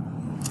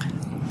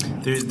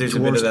 There's a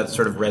bit of that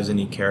sort of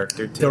resiny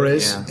character to it. There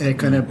is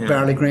kind of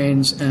barley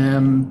grains,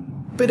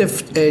 bit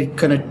of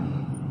kind of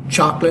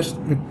chocolate,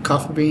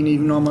 coffee bean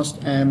even almost,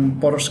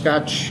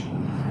 butterscotch.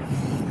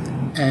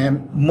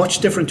 Much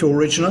different to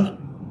original,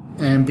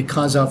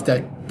 because of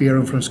that beer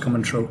influence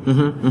coming through.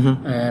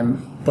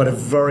 But a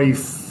very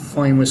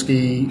fine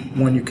whiskey,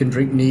 one you can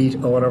drink neat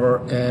or whatever.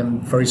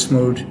 Very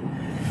smooth.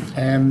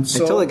 I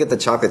totally get the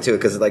chocolate too,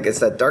 because like it's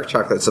that dark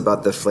chocolate. It's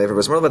about the flavor, but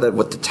it's more about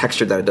what the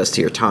texture that it does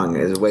to your tongue.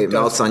 Is the way it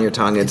melts on your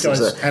tongue. It's a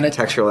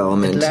textural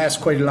element. It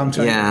lasts quite a long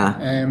time.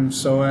 Yeah.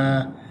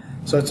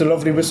 So it's a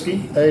lovely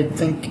whiskey. I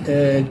think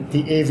the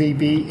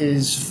AVB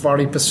is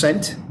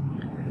 40%.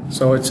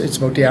 So it's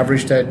about the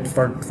average that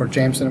for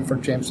Jameson and for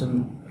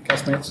Jameson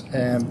castmates.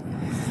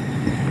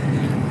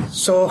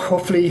 So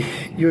hopefully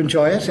you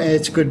enjoy it.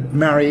 It's a good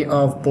marry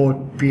of both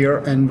beer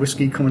and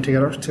whiskey coming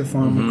together to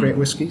form a great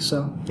whiskey.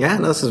 So yeah,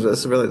 no, this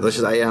is really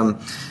delicious.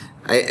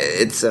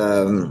 It's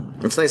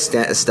nice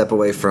to step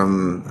away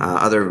from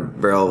other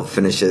barrel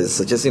finishes,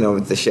 such as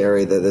with the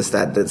sherry,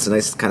 that. It's a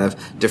nice kind of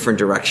different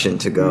direction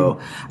to go.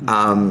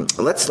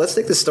 Let's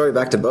take this story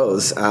back to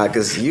Beau's,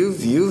 because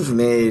you've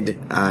made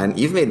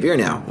beer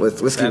now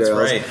with whiskey That's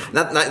barrels. right.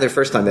 Not the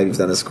first time that you've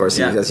done this, of course.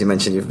 Yeah. As you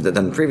mentioned, you've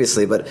done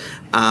previously. But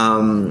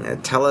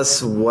tell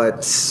us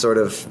what sort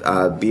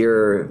of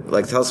beer,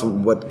 tell us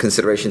what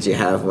considerations you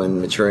have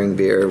when maturing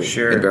beer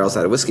in barrels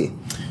out of whiskey.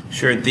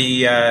 Sure.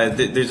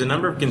 There's a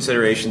number of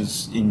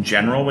considerations in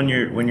general when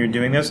you're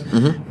doing this,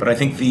 but I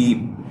think the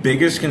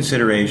biggest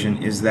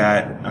consideration is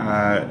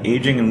that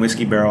aging in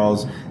whiskey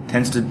barrels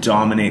tends to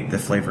dominate the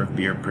flavor of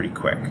beer pretty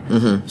quick.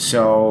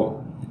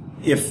 So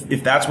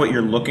if that's what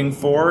you're looking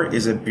for,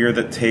 is a beer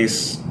that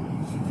tastes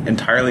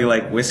entirely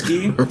like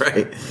whiskey,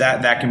 right?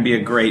 That can be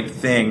a great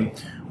thing.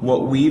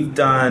 What we've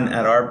done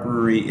at our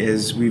brewery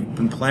is we've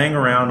been playing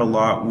around a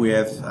lot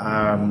with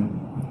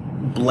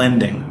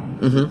blending.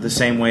 The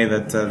same way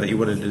that you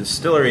would at a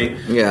distillery.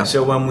 Yeah.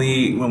 So when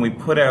we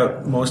put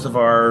out most of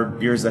our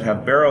beers that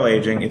have barrel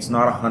aging, it's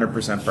not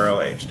 100%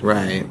 barrel aged.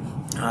 Right.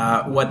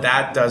 What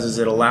that does is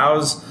it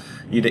allows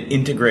you to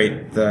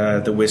integrate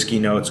the whiskey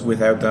notes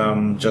without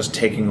them just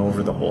taking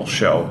over the whole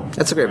show.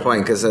 That's a great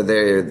point, because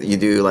there you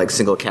do like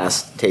single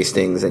cast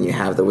tastings and you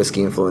have the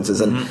whiskey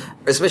influences, and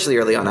especially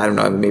early on, I don't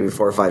know, maybe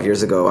 4 or 5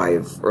 years ago,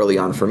 early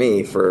on for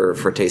me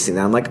for tasting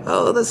that, I'm like,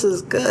 oh, this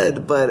is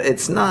good, but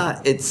it's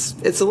not.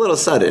 It's a little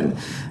sudden.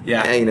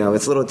 Yeah.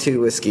 It's a little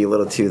too whiskey, a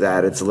little too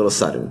that. It's a little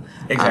sudden.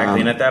 Exactly.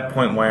 And at that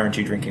point, why aren't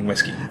you drinking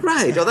whiskey?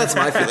 Right. Well, that's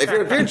my feeling. If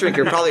you're a beer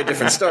drinker, probably a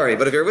different story.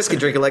 But if you're a whiskey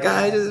drinker,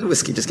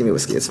 just give me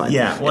whiskey. It's fine.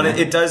 Yeah. Well,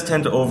 it does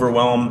tend to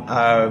overwhelm,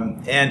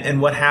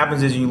 and what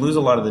happens is you lose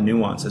a lot of the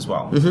nuance as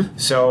well.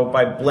 So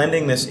by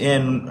blending this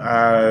in,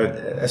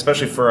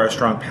 especially for our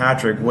strong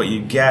Patrick, what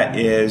you get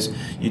is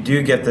you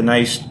do get the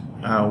nice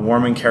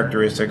warming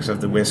characteristics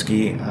of the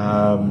whiskey.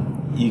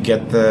 You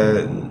get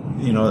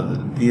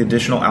the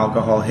additional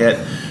alcohol hit.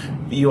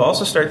 You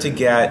also start to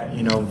get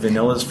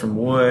vanillas from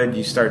wood.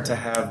 You start to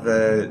have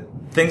the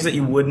things that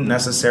you wouldn't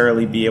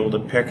necessarily be able to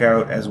pick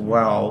out as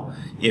well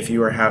if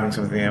you were having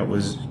something that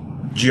was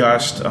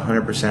just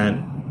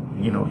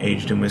 100%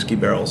 aged in whiskey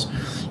barrels.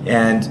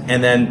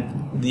 And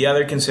then the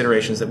other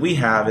considerations that we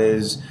have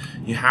is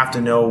you have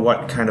to know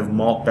what kind of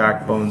malt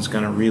backbone is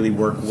going to really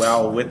work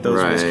well with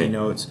those whiskey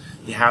notes.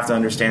 You have to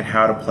understand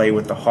how to play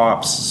with the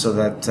hops so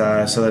that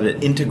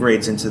it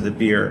integrates into the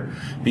beer.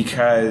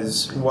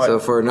 Because so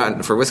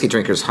for whiskey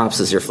drinkers, hops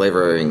is your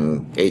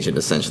flavoring agent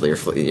essentially.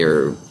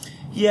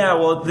 Yeah,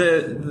 well,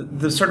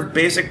 the sort of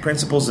basic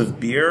principles of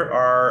beer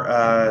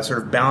are sort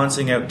of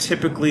balancing out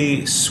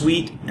typically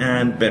sweet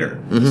and bitter.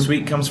 The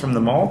sweet comes from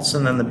the malts,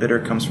 and then the bitter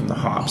comes from the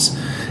hops.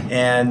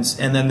 And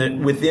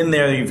then within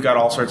there, you've got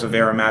all sorts of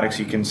aromatics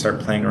you can start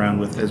playing around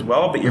with as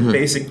well. But your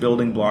basic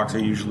building blocks are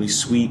usually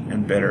sweet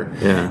and bitter.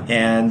 Yeah.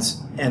 And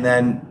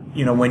then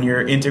when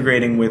you're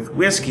integrating with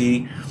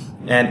whiskey,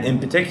 And in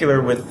particular,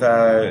 with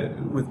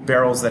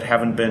barrels that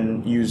haven't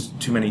been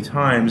used too many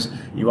times,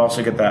 you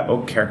also get that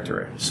oak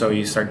character. So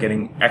you start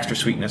getting extra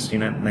sweetness,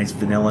 nice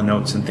vanilla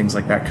notes and things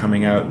like that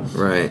coming out.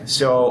 Right.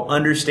 So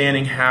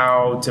understanding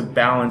how to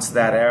balance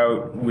that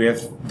out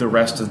with the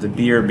rest of the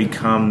beer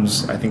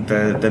becomes, I think,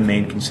 the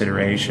main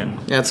consideration.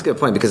 Yeah, that's a good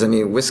point, because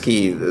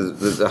whiskey,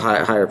 the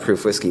higher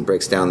proof whiskey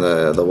breaks down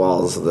the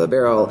walls of the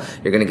barrel.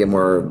 You're going to get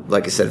more,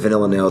 like you said,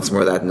 vanilla notes.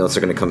 More of that notes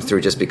are going to come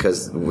through just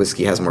because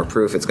whiskey has more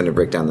proof. It's going to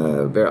break down the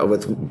barrel.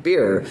 With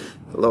beer,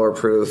 lower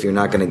proof, you're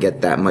not going to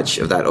get that much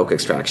of that oak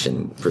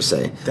extraction per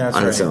se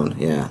on its own.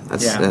 Yeah,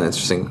 that's an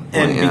interesting point.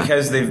 And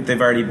because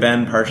they've already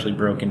been partially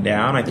broken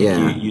down, I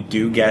think you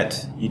do get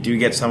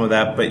some of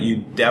that. But you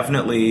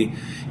definitely,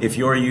 if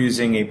you're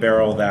using a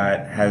barrel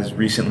that has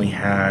recently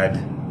had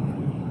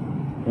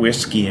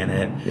whiskey in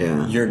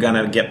it, you're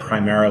gonna get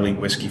primarily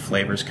whiskey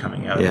flavors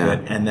coming out of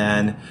it, and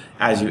then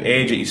as you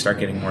age it, you start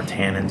getting more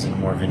tannins and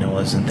more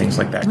vanillas and things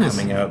like that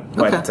coming out.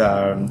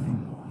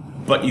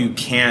 But you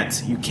can't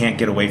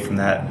get away from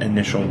that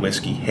initial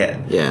whiskey hit.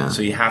 Yeah.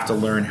 So you have to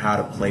learn how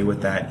to play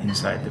with that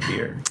inside the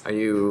beer. Are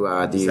you?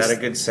 Is that a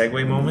good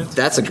segue moment?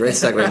 That's a great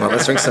segue moment.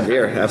 Let's drink some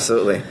beer.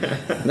 Absolutely.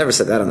 Never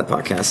said that on the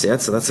podcast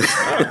yet, so that's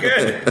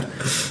good.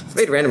 I've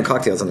made random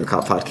cocktails on the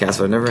podcast,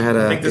 but I've never had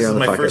a. I think this is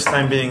my first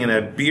time being in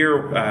a beer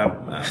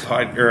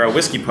or a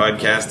whiskey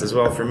podcast as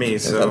well for me.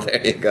 So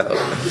there you go.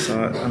 So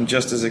I'm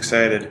just as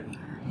excited.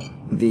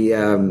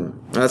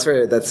 That's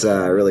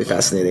really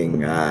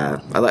fascinating. I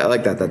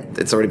like that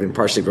it's already been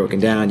partially broken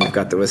down. You've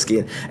got the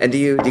whiskey, and do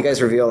you guys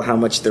reveal how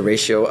much the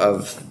ratio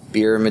of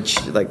beer,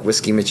 like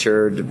whiskey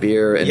matured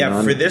beer?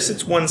 And for this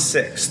it's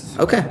 1/6.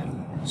 Okay.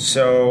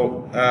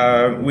 So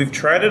we've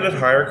tried it at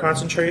higher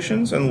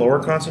concentrations and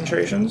lower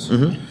concentrations.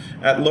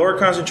 Mm-hmm. At lower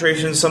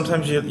concentrations,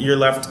 sometimes you're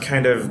left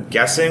kind of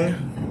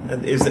guessing.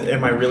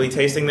 Am I really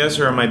tasting this,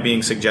 or am I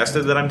being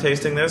suggested that I'm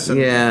tasting this?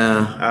 And,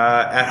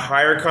 at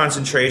higher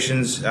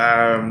concentrations,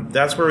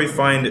 that's where we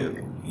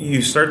find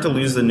you start to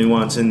lose the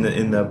nuance in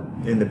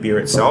the beer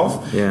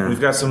itself. Yeah. We've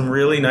got some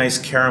really nice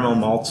caramel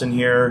malts in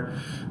here.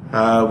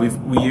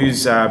 We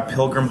use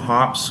Pilgrim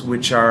hops,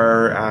 which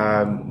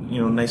are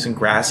nice and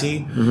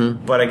grassy.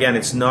 Mm-hmm. But again,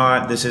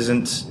 this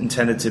isn't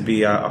intended to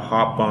be a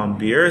hop bomb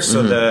beer.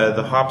 So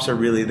the hops are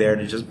really there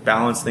to just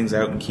balance things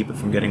out and keep it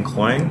from getting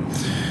cloying.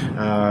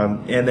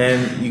 And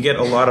then you get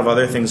a lot of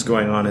other things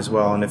going on as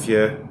well. And if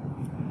you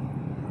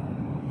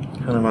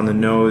kind of on the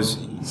nose.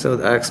 So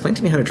explain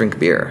to me how to drink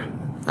beer.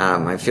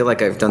 I feel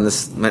like I've done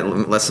this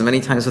lesson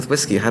many times with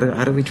whiskey. How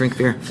do we drink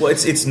beer? Well,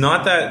 it's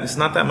not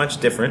that much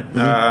different.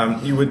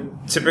 Mm-hmm. You would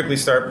typically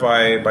start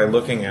by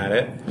looking at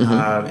it,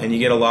 and you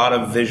get a lot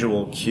of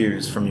visual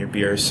cues from your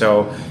beer.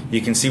 So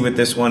you can see with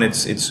this one,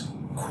 it's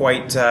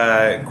quite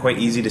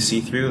easy to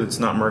see through. It's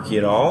not murky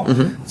at all.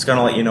 Mm-hmm. It's going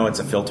to let you know it's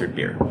a filtered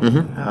beer.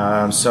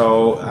 Mm-hmm.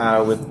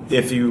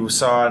 If you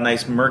saw a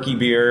nice murky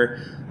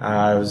beer,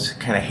 it was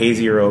kind of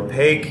hazy or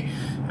opaque.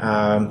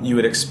 You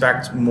would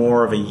expect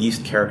more of a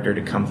yeast character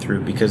to come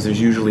through, because there's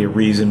usually a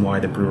reason why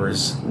the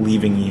brewer's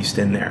leaving yeast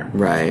in there.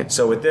 Right.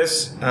 So with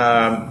this,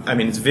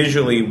 it's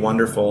visually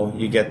wonderful.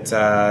 You get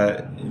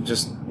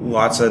just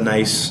lots of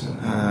nice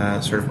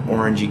sort of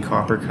orangey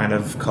copper kind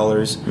of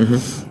colors.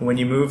 Mm-hmm. When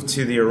you move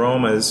to the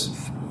aromas...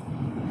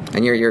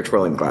 And you're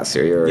twirling glass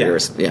here.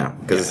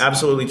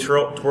 Absolutely.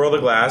 Twirl the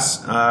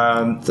glass. It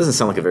doesn't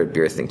sound like a very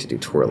beer thing to do,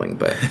 twirling,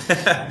 but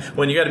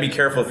when you got to be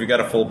careful if you got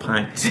a full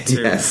pint.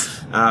 Too.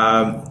 Yes.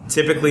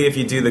 Typically, if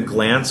you do the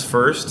glance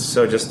first,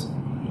 so just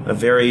a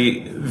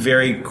very,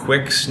 very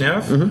quick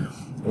sniff,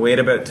 wait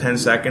about 10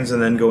 seconds,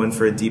 and then go in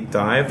for a deep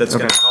dive. That's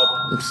going to help.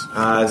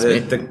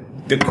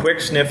 The quick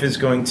sniff is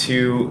going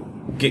to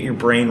get your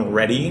brain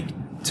ready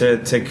to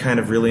kind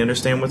of really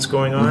understand what's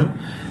going on.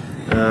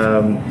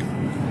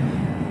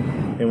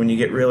 And when you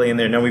get really in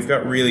there, now we've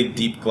got really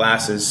deep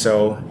glasses,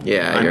 so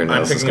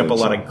I'm picking up a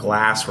lot of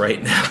glass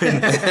right now in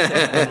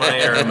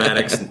my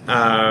aromatics.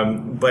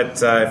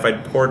 But if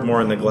I'd poured more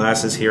in the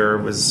glasses here,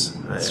 it was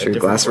it's true.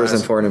 Glassware is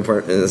important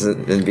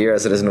in beer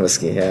as it is in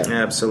whiskey. Yeah,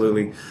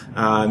 absolutely.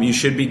 You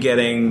should be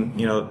getting,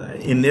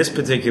 in this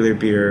particular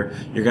beer,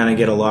 you're going to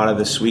get a lot of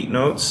the sweet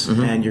notes,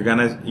 and you're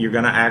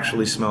gonna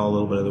actually smell a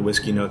little bit of the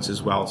whiskey notes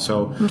as well.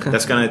 So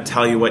that's going to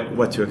tell you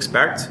what to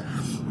expect.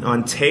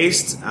 On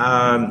taste.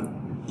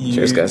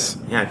 Cheers, guys.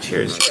 Yeah,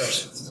 cheers.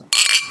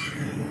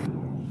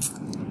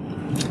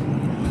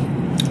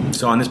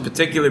 So on this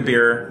particular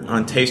beer,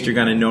 on taste, you're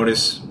going to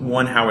notice,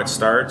 one, how it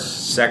starts,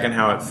 second,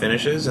 how it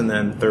finishes, and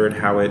then third,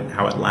 how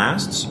it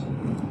lasts.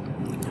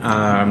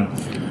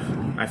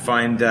 I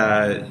find,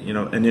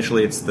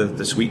 initially it's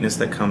the sweetness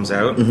that comes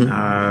out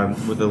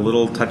with a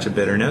little touch of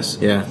bitterness.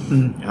 Yeah.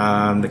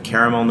 The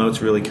caramel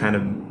notes really kind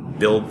of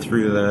build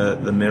through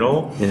the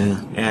middle. Yeah.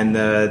 And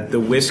the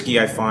whiskey,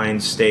 I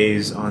find,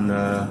 stays on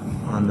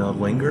the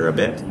linger a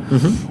bit.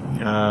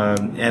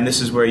 And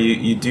this is where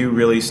you do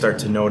really start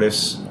to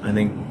notice, I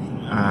think,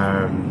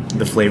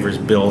 the flavors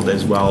build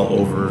as well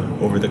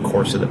over the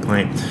course of the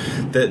pint.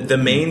 The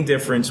main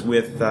difference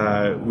with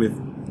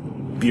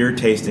beer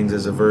tastings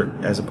as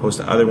opposed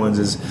to other ones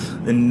is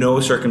in no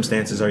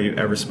circumstances are you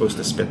ever supposed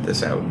to spit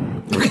this out.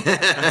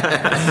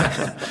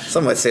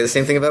 Some might say the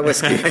same thing about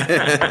whiskey.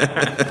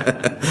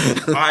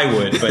 I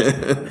would,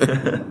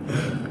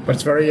 but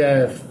it's very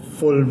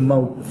full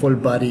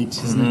bodied,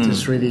 isn't it?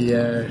 It's really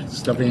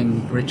it's lovely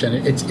and rich, and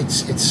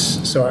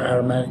it's so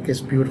aromatic.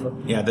 It's beautiful.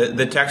 Yeah,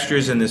 the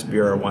textures in this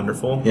beer are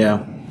wonderful.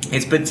 Yeah.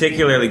 It's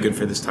particularly good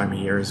for this time of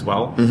year as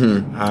well,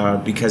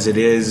 because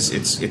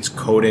it's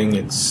coating.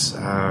 It's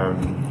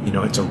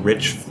it's a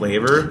rich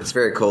flavor. It's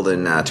very cold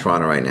in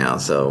Toronto right now,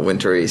 so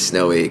wintry,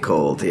 snowy,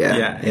 cold.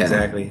 Yeah,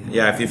 exactly.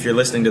 Yeah, if you're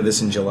listening to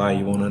this in July,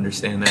 you won't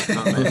understand that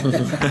comment.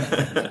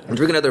 I'm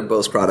drinking another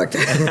Beau's product.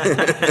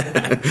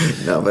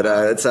 No, but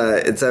it's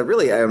a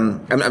really. I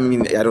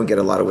mean, I don't get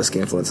a lot of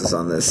whiskey influences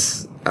on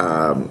this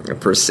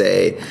per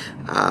se,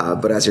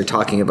 but as you're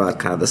talking about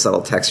kind of the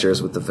subtle textures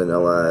with the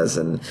vanillas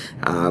and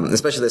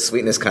especially the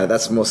sweetness, kind of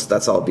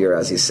that's all beer,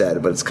 as you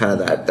said, but it's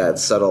kind of that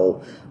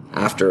subtle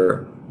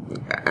after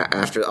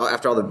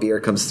all the beer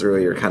comes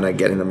through, you're kind of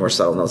getting the more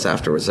subtle notes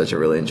afterwards that you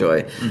really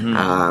enjoy.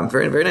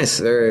 Very, very nice,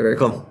 very, very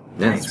cool.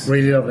 Yeah, it's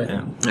really lovely.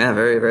 Yeah,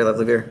 very, very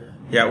lovely beer.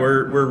 Yeah,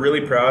 we're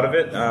really proud of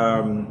it,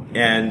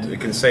 and I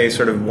can say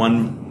sort of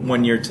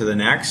one year to the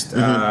next.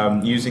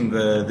 Using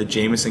the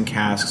Jameson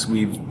casks,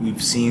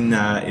 we've seen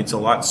it's a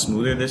lot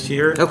smoother this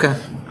year. Okay.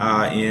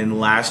 In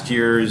last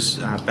year's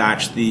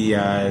batch,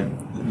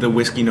 the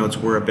whiskey notes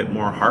were a bit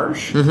more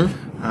harsh.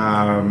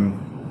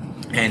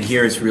 And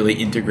here it's really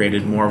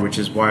integrated more, which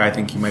is why I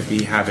think you might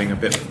be having a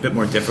bit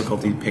more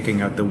difficulty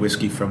picking out the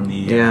whiskey from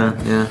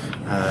the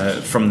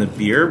from the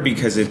beer,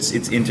 because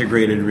it's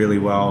integrated really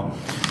well.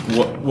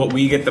 What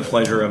we get the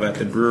pleasure of at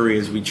the brewery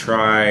is we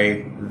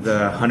try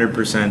the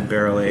 100%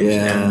 barrel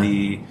aged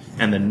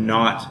and the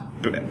not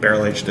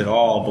barrel aged at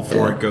all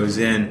before it goes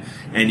in,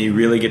 and you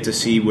really get to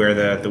see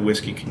where the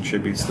whiskey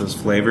contributes those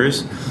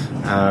flavors.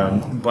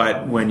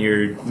 But when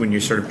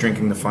you're sort of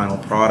drinking the final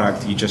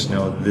product, you just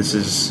know this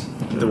is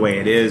the way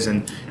it is,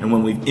 and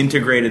when we've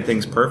integrated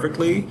things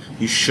perfectly,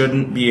 you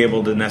shouldn't be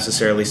able to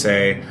necessarily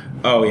say,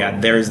 oh yeah,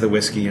 there's the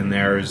whiskey and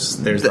there's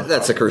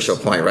that's a crucial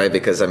point, right?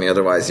 Because I mean,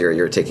 otherwise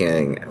you're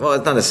taking, well,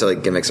 it's not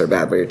necessarily gimmicks are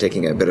bad, but you're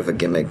taking a bit of a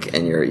gimmick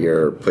and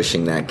you're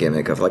pushing that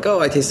gimmick of like,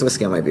 oh, I taste the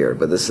whiskey on my beer,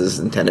 but this is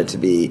intended to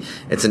be,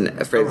 it's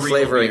a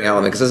flavoring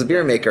element, because as a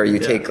beer maker you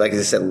take, like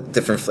I said,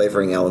 different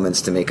flavoring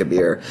elements to make a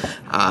beer,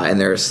 and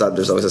there's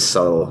always a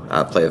subtle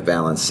play of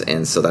balance,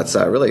 and so that's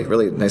really,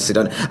 really nicely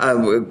done.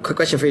 Quick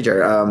question for you, Ger.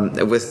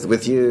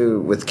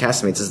 With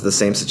castmates, is it the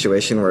same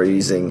situation where you're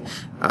using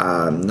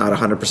not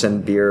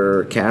 100% beer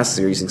casks,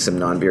 you're using some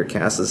non-beer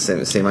casks? Is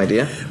the same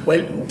idea?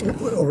 Well,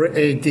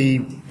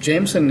 the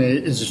Jameson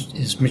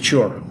is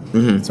mature,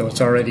 so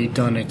it's already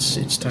done.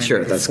 It's time.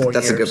 Sure, that's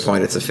a good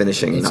point. It's a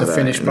finishing. It's a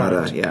finished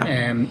product.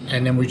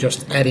 And then we're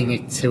just adding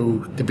it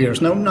to the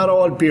beers. Now, not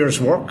all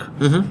beers work.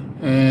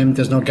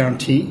 There's no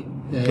guarantee.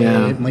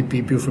 It might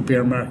be Beaufort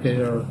Beer Market,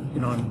 or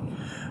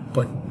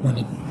but when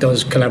it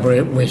does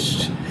collaborate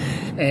with.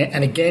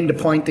 And again, the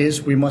point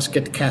is we must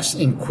get the cask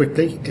in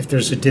quickly. If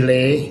there's a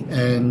delay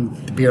and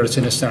the beer that's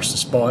in it starts to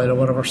spoil or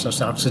whatever, starts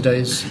to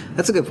oxidize.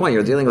 That's a good point.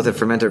 You're dealing with a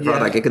fermented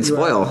product. It can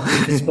spoil.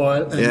 It can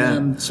spoil.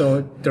 And,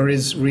 so there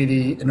is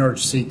really an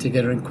urgency to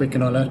get it in quick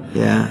and all that.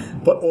 Yeah.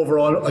 But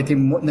overall, I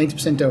think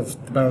 90%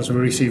 of the barrels we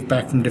receive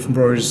back from different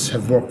breweries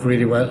have worked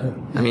really well.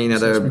 I mean,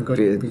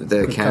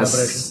 the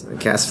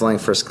casks flying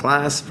first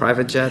class,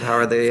 private jet, how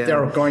are they?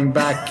 They're going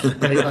back.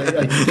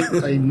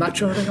 I'm not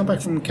sure they're going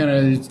back from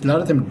Canada. A lot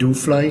of them do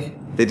fly.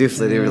 They do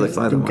really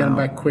fly them. Get them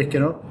back quick,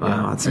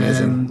 Wow, that's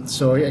amazing.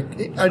 So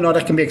I know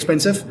that can be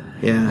expensive.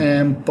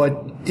 Yeah.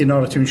 But in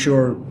order to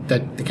ensure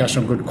that the casks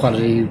are in good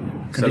quality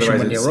condition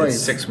when they arrive. It's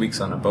 6 weeks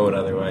on a boat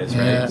otherwise,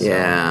 right? right?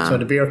 Yeah. So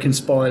the beer can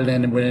spoil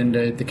then within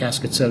the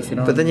cask itself,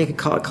 But then you could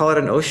call it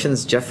an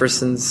Ocean's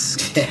Jefferson's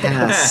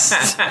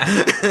cast.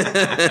 I'm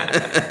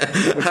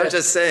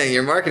just saying,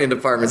 your marketing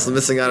department's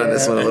missing out on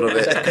this one a little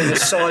bit. That kind of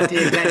salty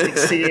Atlantic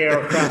Sea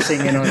air crossing,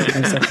 that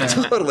kind of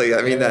stuff. Totally.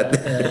 I mean,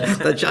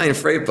 that giant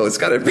freight boat's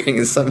got to bring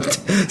in some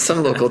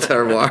local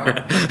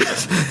terroir.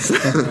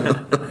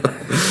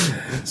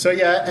 So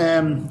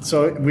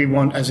we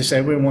want, as I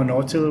said, we won't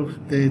know till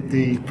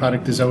the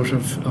product is out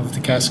of the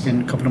cask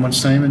in a couple of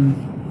months' time, and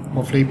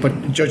hopefully.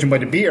 But judging by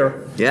the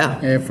beer,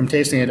 from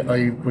tasting it,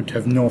 I would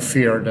have no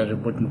fear that it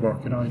wouldn't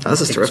work.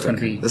 This is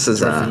terrific. This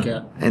is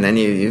terrific. And then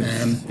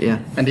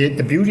And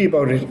the beauty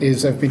about it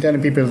is, I've been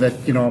telling people that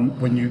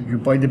when you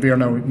buy the beer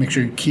now, make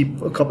sure you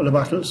keep a couple of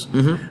bottles,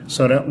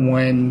 so that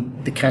when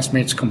the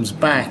castmates comes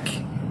back,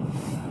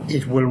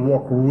 it will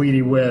work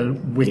really well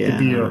with the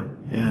beer.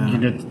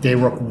 Yeah. They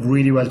work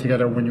really well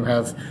together when you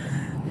have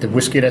the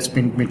whiskey that's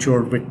been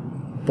matured with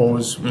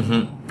Beau's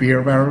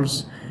beer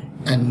barrels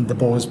and the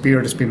Beau's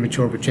beer that's been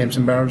matured with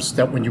Jameson barrels.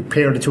 That when you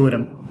pair the two of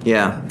them,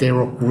 they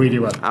work really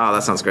well. Oh,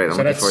 that sounds great.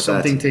 So that's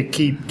something to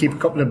keep a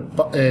couple of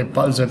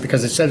bottles of,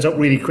 because it sells out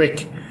really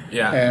quick.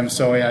 Yeah.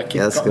 So yeah,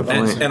 keep that's a good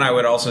cutting point. back. And I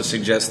would also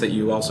suggest that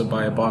you also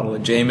buy a bottle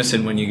of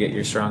Jameson when you get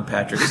your Strong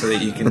Patrick, so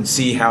that you can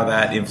see how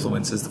that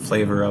influences the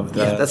flavor of the.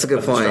 That's a good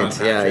of the Strong point.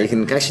 Yeah, you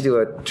Patrick. can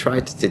actually try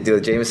to do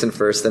a Jameson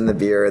first, then the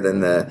beer,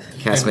 then the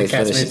Caskmate finish.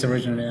 Caskmate's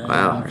originally.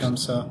 Wow.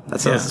 So That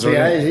sounds so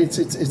yeah,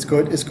 it's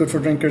good. It's good for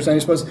drinkers, and I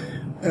suppose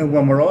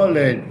when we're all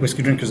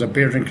whiskey drinkers or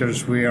beer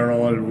drinkers, we are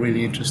all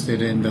really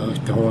interested in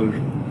the whole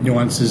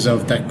nuances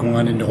of that going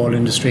on in the whole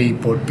industry,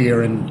 both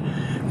beer and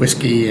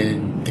whiskey,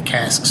 and the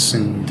casks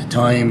and the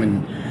time,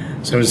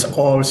 and so there's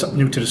always something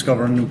new to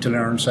discover and new to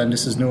learn. So, and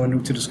this is new and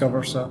new to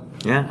discover. So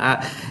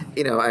Yeah,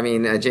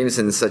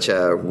 Jameson is such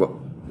a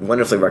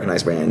wonderfully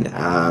recognized brand,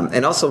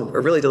 and also a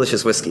really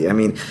delicious whiskey. I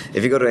mean,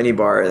 if you go to any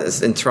bar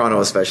in Toronto,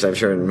 especially, I'm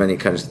sure in many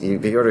countries,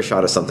 if you order a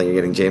shot of something, you're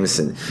getting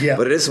Jameson. Yeah.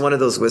 But it is one of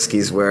those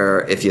whiskeys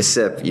where if you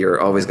sip,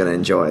 you're always going to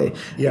enjoy.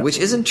 Yeah. Which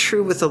isn't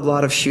true with a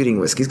lot of shooting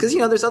whiskeys, because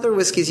there's other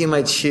whiskeys you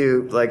might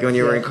shoot, like when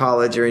you were in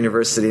college or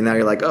university. Now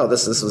you're like, oh,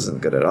 this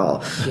wasn't good at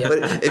all. Yeah.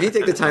 But if you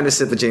take the time to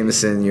sip a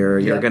Jameson, you're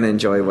going to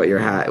enjoy what you're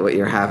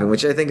having,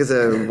 which I think is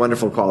a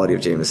wonderful quality of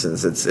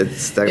Jamesons.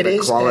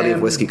 The quality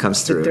of whiskey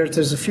comes through.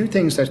 There's a few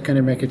things that kind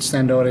of make it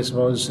stand out, I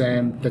suppose,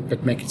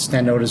 that make it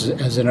stand out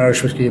as an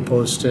Irish whiskey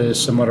opposed to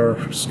some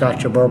other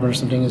Scotch or bourbon or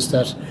something, is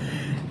that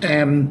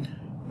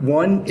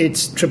one,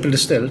 it's triple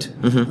distilled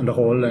on the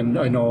whole, and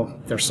I know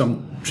there's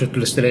some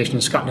triple distillation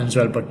in Scotland as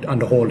well, but on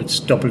the whole it's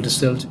double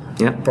distilled.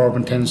 Yeah.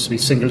 Bourbon tends to be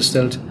single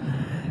distilled,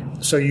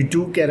 so you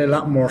do get a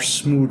lot more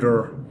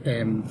smoother,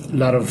 a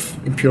lot of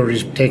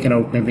impurities taken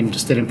out maybe in the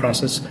distilling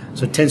process,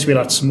 so it tends to be a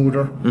lot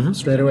smoother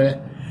straight away.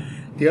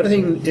 The other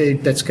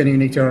thing that's kind of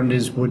unique to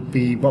Ireland would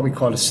be what we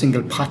call a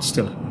single pot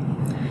still.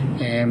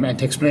 And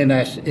to explain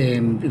that,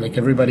 like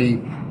everybody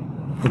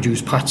would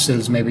use pot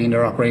stills maybe in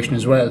their operation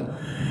as well.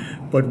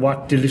 But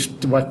what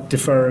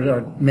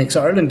makes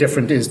Ireland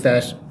different is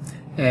that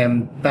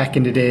back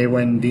in the day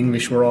when the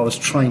English were always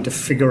trying to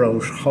figure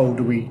out how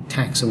do we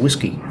tax a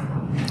whiskey,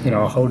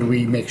 how do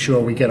we make sure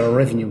we get our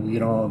revenue,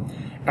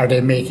 are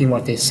they making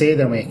what they say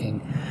they're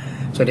making?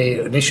 So they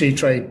initially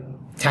tried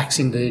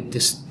taxing the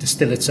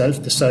still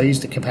itself, the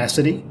size, the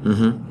capacity,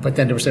 but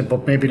then they were saying,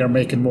 but maybe they're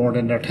making more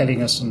than they're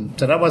telling us, and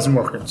so that wasn't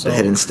working. So the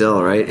hidden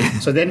still, right?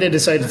 So then they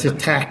decided to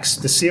tax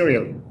the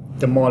cereal,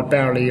 the malt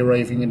barley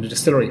arriving in the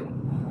distillery.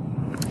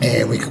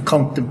 We can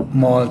count the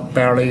malt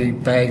barley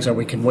bags, or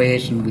we can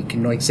wait, and we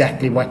can know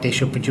exactly what they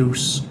should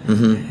produce.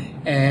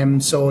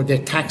 So they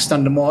taxed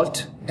on the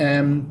malt,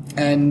 and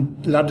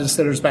a lot of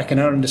distillers back in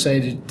Ireland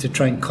decided to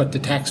try and cut the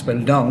tax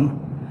bill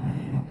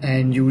down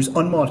and use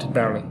unmalted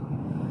barley.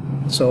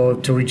 So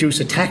to reduce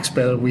a tax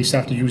bill, we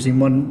started using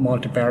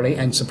malted barley,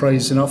 and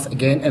surprise enough,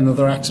 again,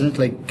 another accident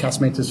like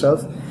Caskmate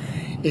itself,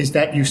 is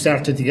that you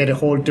started to get a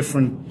whole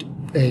different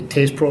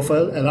taste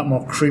profile, a lot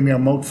more creamier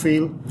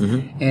mouthfeel.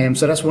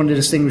 So that's one of the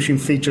distinguishing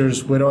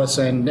features with us,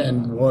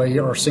 and why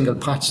our single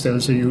pot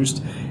stills are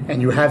used.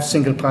 And you have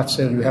single pot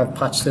still, you have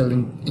pot still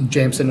in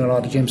Jameson, a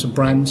lot of Jameson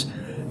brands,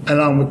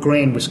 along with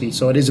grain whiskey.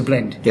 So it is a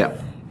blend. Yeah.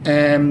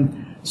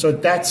 So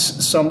that's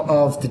some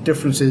of the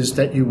differences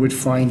that you would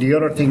find. The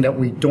other thing that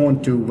we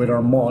don't do with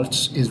our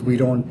malts is we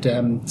don't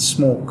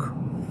smoke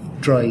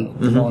dry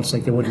the malts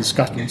like they would in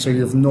Scotland. So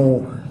you have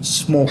no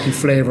smoky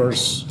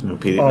flavours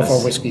of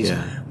our whiskies.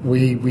 Yeah.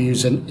 We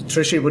use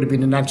traditionally it would have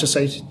been an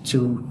anthracite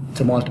to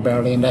malt the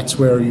barley, and that's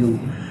where you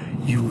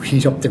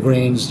heat up the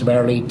grains, the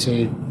barley,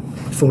 to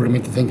fool them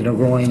into thinking they're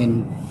growing,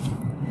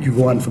 and you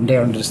go on from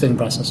there in the distilling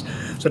process.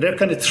 So there are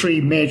kind of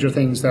three major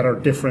things that are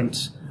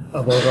different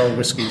about our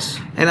whiskies.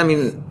 And I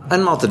mean,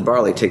 unmalted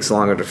barley takes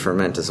longer to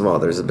ferment as well.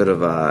 There's a bit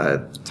of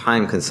a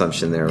time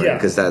consumption there, right? Yeah.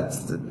 Because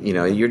that's,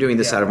 you're doing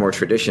this out of more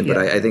tradition, but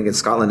I think in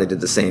Scotland they did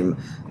the same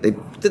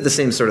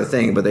sort of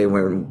thing, but they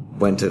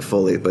went to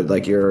fully, but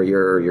like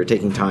you're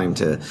taking time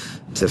to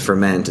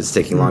ferment. It's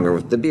taking longer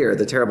with the beer,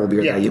 the terrible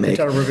beer that you make.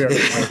 Terrible beer.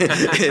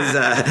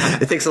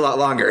 It takes a lot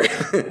longer,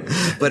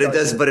 but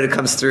it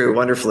comes through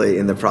wonderfully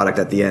in the product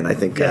at the end. I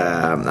think,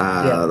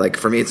 like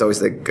for me, it's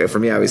always I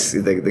always see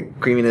the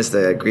creaminess,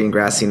 the green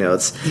grassy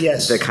notes,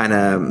 yes, that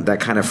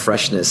kind of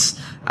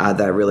freshness that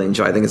I really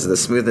enjoy. I think it's the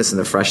smoothness and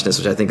the freshness,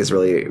 which I think is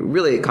really,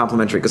 really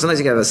complimentary. Because sometimes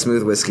you can have a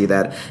smooth whiskey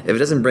that if it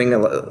doesn't bring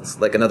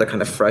like another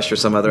kind of fresh or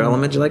some other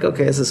element, you're like,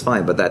 okay, this is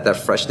fine. But that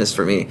freshness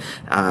for me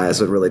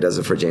is what really does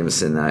it for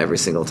Jameson every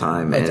single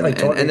time.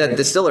 And that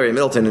distillery in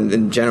Middleton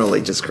and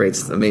generally just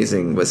creates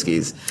amazing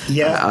whiskeys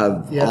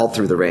all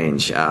through the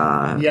range.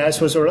 I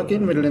suppose we're lucky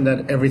in Middleton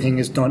that everything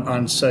is done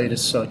on site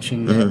as such,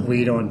 and that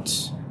we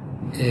don't.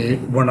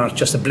 We're not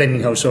just a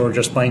blending house, or we're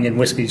just buying in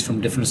whiskies from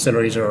different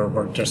distilleries, or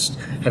we're just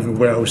having a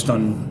warehouse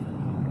done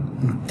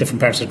in different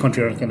parts of the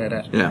country or anything like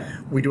that. Yeah.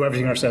 We do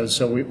everything ourselves,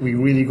 so we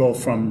really go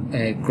from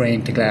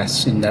grain to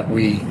glass, in that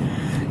we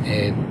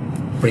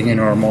bring in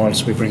our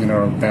malts, we bring in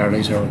our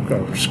barleys,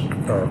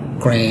 our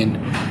grain,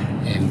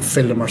 and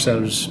fill them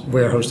ourselves,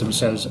 warehouse them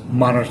ourselves,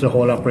 monitor the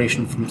whole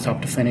operation from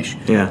top to finish.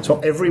 Yeah. So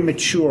every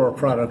mature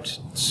product,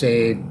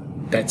 say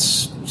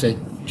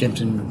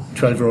Jameson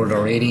 12-year-old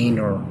or 18,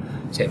 or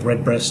say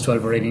Redbreast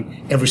 12 or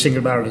 18, every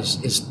single barrel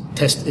is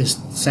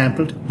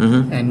sampled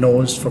and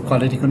nosed for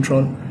quality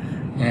control.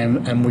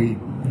 and we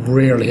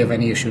rarely have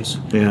any issues.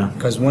 Yeah.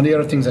 Because one of the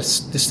other things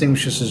that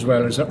distinguishes us as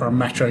well is our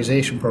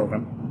maturization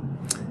program.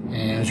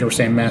 As you were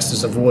saying,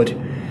 Masters of Wood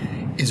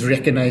is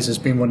recognised as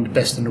being one of the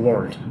best in the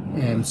world.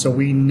 So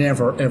we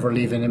never ever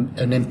leave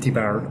an empty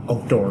barrel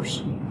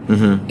outdoors.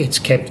 Mm-hmm. It's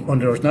kept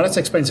indoors. Now that's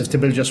expensive to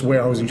build just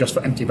warehousing just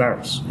for empty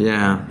barrels.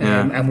 Yeah.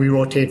 And we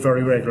rotate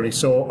very regularly.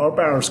 So our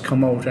barrels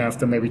come out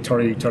after maybe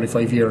 30,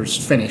 35 years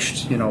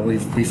finished.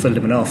 We filled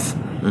them enough,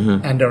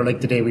 and they're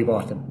like the day we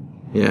bought them.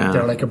 Yeah.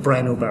 They're like a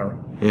brand new barrel.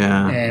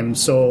 Yeah.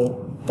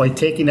 So by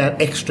taking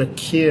that extra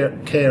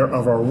care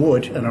of our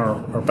wood and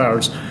our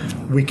barrels,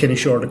 we can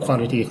ensure the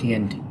quality at the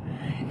end.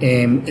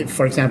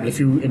 For example,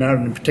 in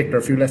Ireland in particular,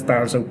 if you left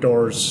barrels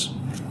outdoors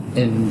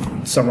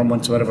in summer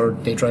months or whatever,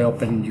 they dry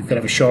up and you could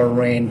have a shower of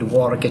rain, the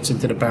water gets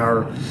into the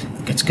barrel,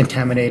 gets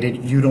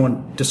contaminated, you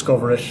don't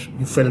discover it,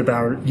 you fill the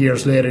barrel,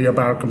 years later your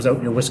barrel comes out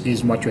and your whiskey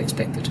isn't what you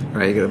expected.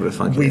 Right, you get a bit of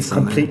fun. We've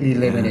completely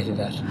eliminated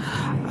that.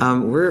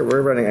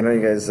 We're running, I know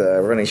you guys,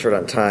 we're running short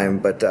on time,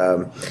 but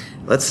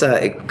let's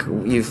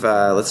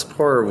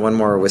pour one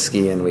more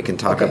whiskey and we can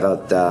talk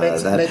about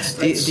that.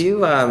 Do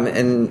you,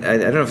 and I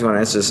don't know if you want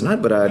to answer this or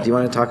not, but do you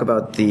want to talk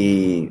about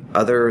the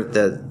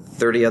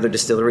 30 other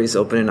distilleries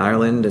open in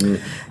Ireland and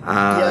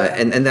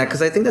that,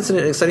 because I think that's an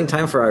exciting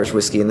time for Irish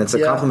whiskey, and it's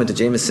a compliment to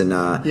Jameson.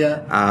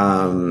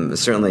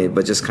 Certainly,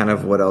 but just kind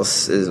of what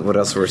else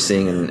we're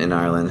seeing in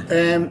Ireland.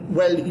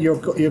 Well,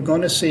 you're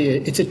going to see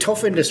it's a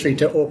tough industry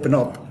to open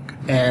up.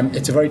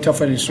 It's a very tough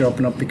industry to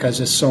open up because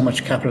there's so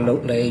much capital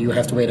outlay. You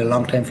have to wait a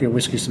long time for your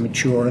whiskies to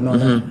mature and all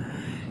that.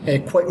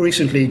 Quite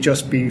recently,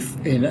 just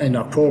in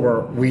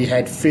October, we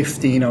had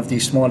 15 of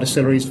these small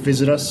distilleries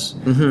visit us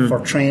for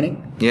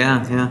training.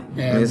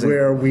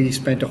 Where we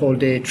spent a whole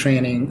day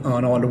training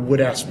on all the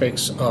wood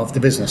aspects of the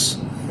business.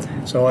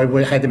 So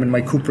I had them in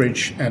my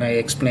cooperage and I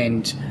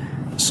explained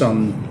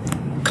some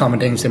common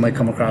things they might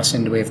come across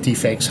in the way of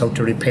defects, how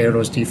to repair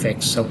those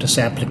defects, how to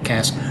sample a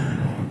cask,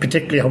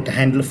 particularly how to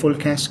handle a full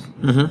cask.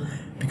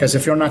 Because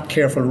if you're not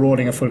careful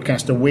rolling a full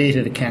cask, the weight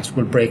of the cask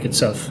will break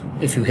itself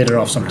if you hit it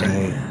off something.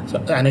 Right. So,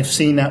 and I've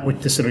seen that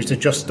with distilleries that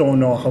just don't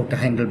know how to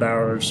handle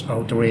barrels,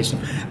 how to raise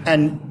them.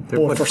 And they're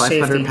both for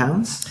 500 safety.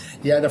 Pounds?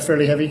 Yeah, they're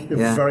fairly heavy.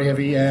 They're very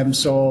heavy.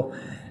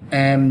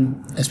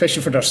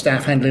 Especially for their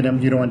staff handling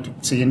them, you don't want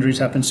to see injuries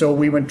happen. So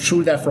we went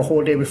through that for a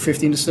whole day with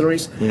 15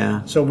 distilleries.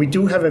 Yeah. So we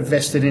do have a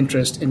vested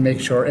interest in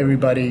making sure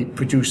everybody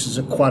produces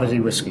a quality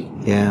whiskey.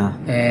 Yeah.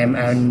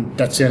 And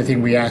that's the only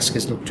thing we ask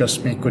is, look,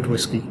 just make good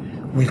whiskey.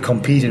 We'll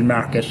compete in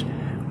market.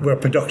 We're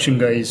production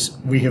guys.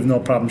 We have no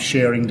problem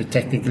sharing the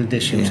technical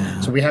additions.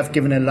 Yeah. So we have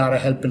given a lot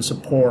of help and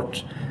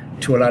support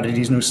to a lot of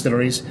these new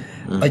distilleries.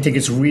 I think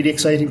it's really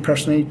exciting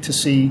personally to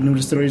see new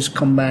distilleries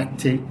come back,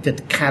 to get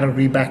the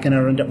category back in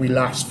Ireland that we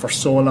lost for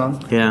so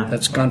long. Yeah.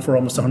 That's gone for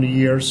almost 100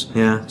 years.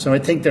 Yeah. So I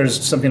think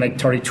there's something like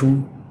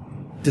 32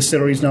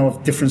 distilleries now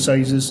of different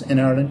sizes in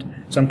Ireland.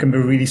 Some can be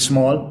really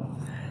small.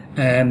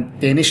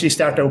 They initially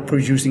start out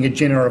producing a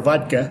gin or a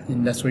vodka,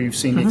 and that's where you've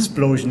seen the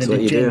explosion in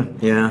the gin.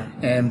 Yeah.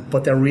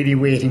 But they're really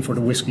waiting for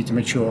the whiskey to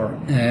mature.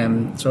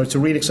 So it's a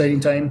really exciting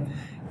time.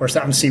 We're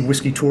starting to see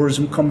whiskey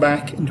tourism come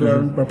back into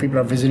Ireland, where people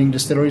are visiting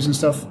distilleries and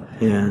stuff.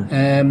 Yeah.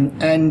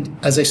 And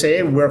as I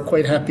say, we're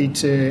quite happy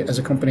to, as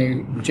a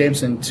company,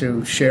 Jameson,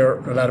 to share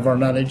a lot of our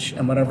knowledge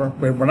and whatever.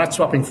 We're not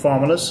swapping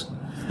formulas.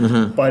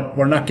 But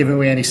we're not giving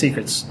away any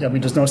secrets. I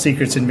mean, there's no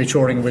secrets in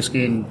maturing a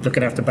whiskey and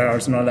looking after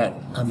barrels and all that,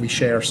 and we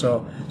share.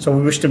 So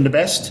we wish them the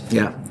best.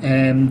 Yeah.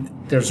 And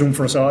there's room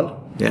for us all.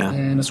 Yeah.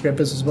 And it's great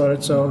business about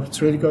it, so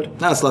it's really good.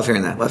 No, I love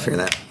hearing that.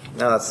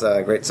 No, that's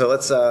great. So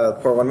let's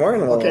pour one more,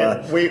 and we'll.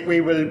 Okay.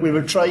 We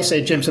will try,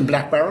 say, Jameson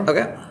Black Barrel.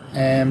 Okay.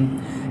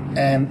 And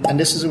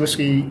this is a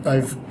whiskey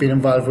I've been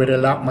involved with a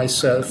lot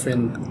myself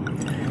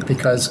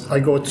because I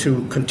go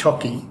to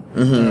Kentucky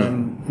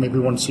maybe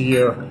once a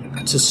year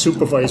to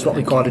supervise what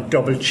we call a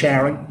double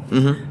charring.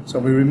 So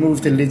we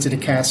remove the lids of the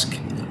cask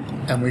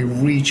and we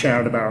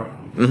re-char the barrel.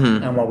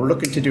 And what we're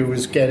looking to do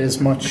is get as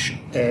much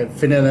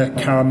vanilla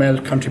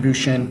caramel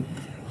contribution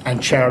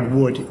and charred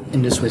wood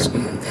in this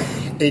whiskey.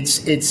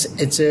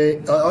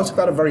 It's also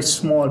got a very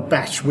small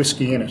batch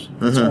whiskey in it.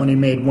 It's only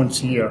made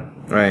once a year.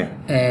 Right.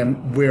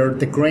 Where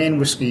the grain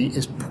whiskey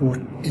is put,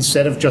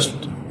 instead of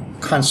just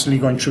constantly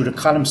going through the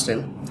column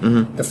still,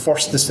 the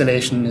first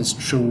distillation is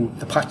through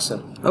the pot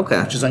still.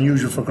 Okay. Which is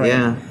unusual for grain.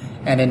 Yeah.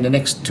 And then the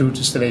next two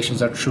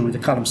distillations are through the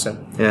column still.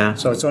 Yeah.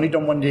 So it's only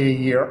done one day a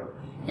year.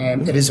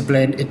 It is a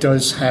blend. It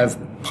does have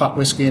pot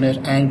whiskey in it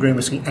and grain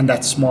whiskey and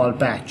that small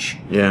batch.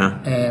 Yeah.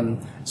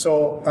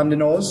 So on the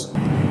nose,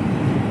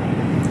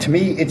 to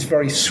me, it's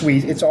very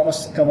sweet. It's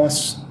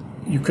almost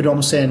you could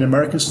almost say an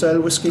American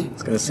style whiskey. I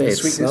was going to say it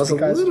smells a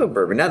little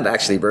bourbon, not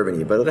actually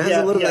bourbony, but it has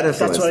a little bit of influence.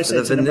 That's what I say.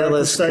 It's an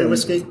American style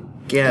whiskey.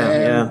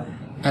 Yeah.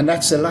 And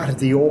that's a lot of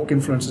the oak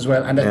influence as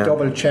well, and that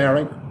double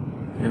charring.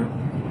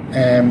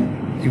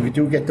 Yeah. You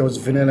do get those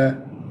vanilla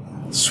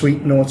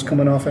sweet notes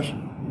coming off it.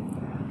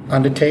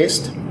 On the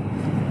taste,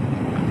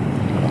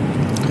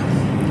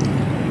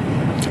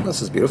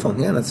 this is beautiful.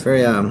 Yeah, that's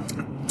very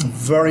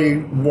very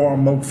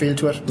warm mouthfeel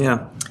to it.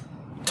 Yeah.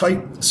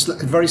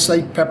 very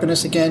slight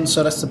pepperiness again.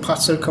 So that's the pot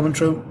still coming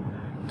through.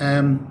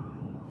 Kind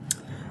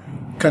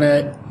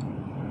of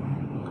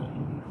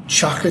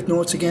chocolate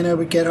notes again I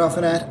would get off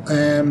of that.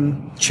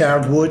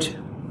 Charred wood.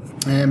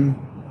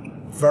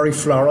 Very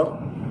floral.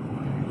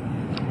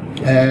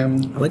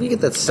 When do you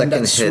get that second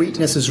and hit?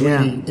 Sweetness is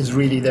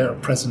really there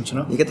present, you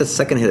know. You get the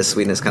second hit of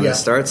sweetness kind of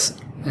starts.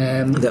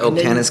 The oak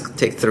tannins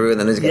take through, and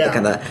then you get the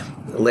kind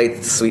of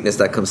late sweetness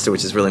that comes through,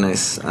 which is really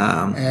nice.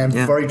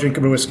 Very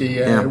drinkable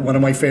whiskey. One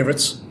of my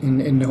favourites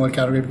in the whole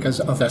category because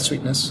of that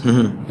sweetness.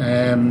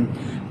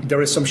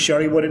 There is some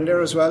sherry wood in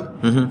there as well,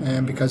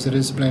 because it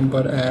is a blend.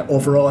 But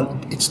overall,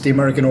 it's the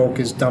American oak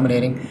is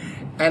dominating.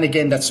 And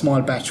again, that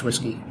small batch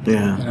whiskey.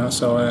 Yeah. You know,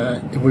 so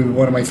it would be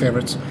one of my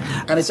favourites.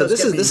 And so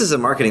this is a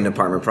marketing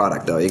department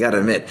product, though. You got to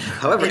admit.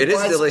 However, it is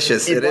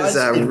delicious. It is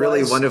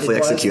really wonderfully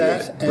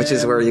executed, which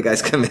is where you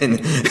guys come in.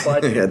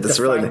 But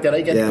the fact that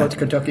I get to go to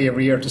Kentucky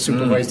every year to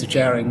supervise the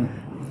jarring.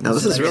 No,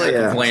 this is really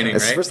complaining.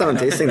 It's the first time I'm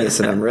tasting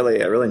this, and I'm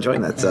really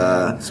enjoying that.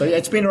 So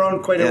it's been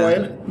around quite a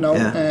while now.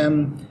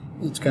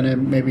 It's kind of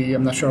maybe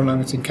I'm not sure how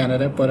long it's in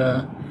Canada,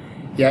 but.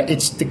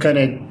 It's the kind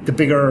of the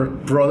bigger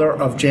brother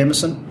of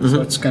Jameson, so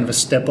it's kind of a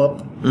step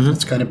up.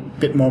 It's kind of a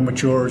bit more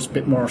mature, it's a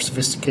bit more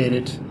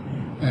sophisticated.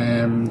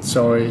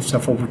 So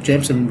for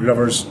Jameson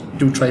lovers,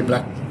 do try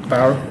Black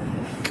Barrel.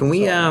 Can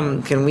we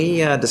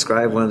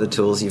describe one of the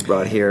tools you've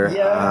brought here?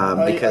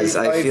 Because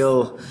I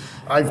feel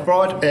I've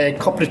brought a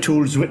couple of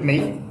tools with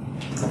me.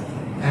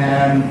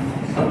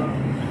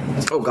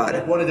 Oh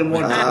God! One of them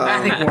more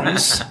dramatic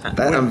ones.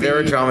 I'm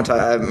very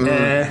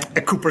traumatized.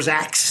 A Cooper's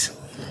axe.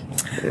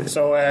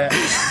 So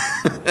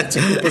it's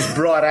a Cooper's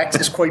broad axe.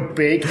 It's quite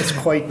big. It's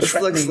quite. This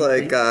looks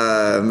like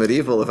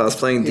medieval. If I was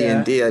playing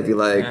D&D, I'd be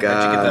like, how'd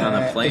you get that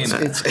on a plane?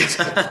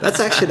 That's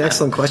actually an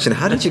excellent question.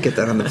 How did you get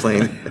that on the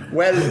plane?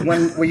 Well,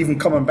 when we even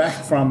coming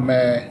back from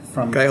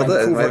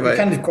Vancouver, we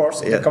can of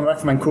course coming back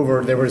from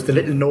Vancouver, there was the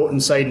little note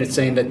inside it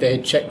saying that they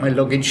had checked my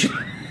luggage.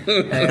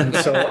 And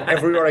so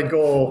everywhere I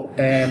go,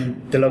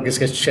 the luggage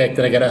gets checked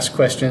and I get asked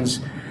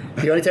questions.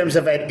 The only times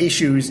I've had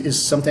issues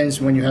is sometimes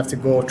when you have to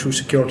go through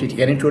security to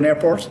get into an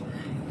airport,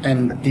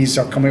 and these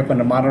are coming up on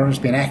the monitors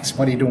being asked,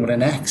 what are you doing with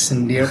an axe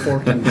in the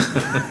airport? And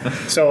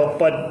so,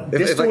 but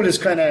this tool is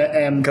kind of...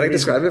 can I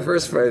describe it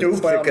first?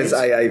 Because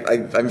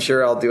I'm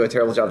sure I'll do a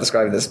terrible job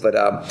describing this, but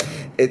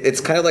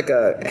it's kind of like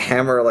a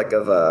hammer, like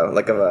of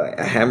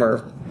a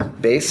hammer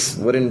base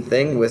wooden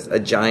thing with a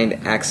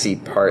giant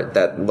axey part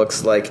that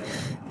looks like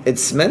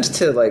it's meant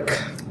to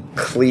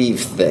cleave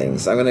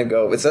things. I'm going to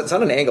go... It's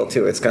on an angle,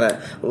 too. It's kind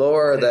of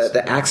lower.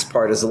 The axe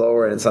part is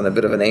lower, and it's on a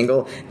bit of an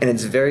angle, and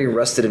it's very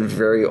rusted and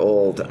very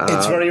old.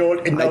 It's very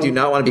old. I do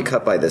not want to be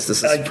cut by this.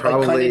 This is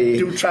probably... I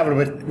do travel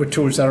with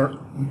tools that are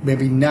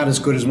maybe not as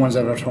good as ones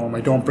I have at home.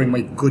 I don't bring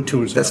my good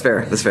tools. That's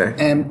fair.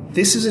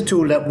 This is a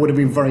tool that would have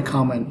been very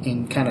common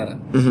in Canada.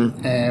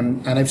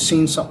 And I've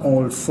seen some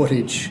old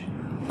footage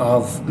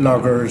of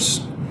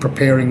loggers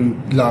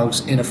preparing logs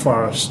in a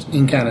forest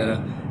in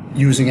Canada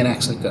using an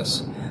axe like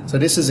this. So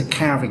this is a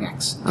carving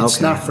axe.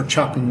 It's not for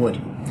chopping wood.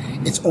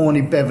 It's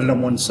only beveled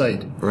on one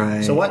side.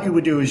 Right. So what you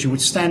would do is you would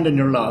stand on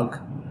your log,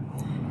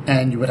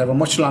 and you would have a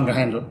much longer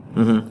handle,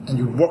 and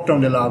you would work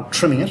down the log,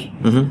 trimming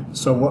it.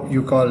 So what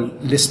you call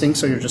listing.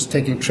 So you're just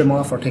taking trim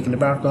off or taking the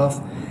bark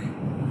off.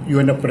 You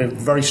end up with a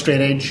very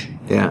straight edge.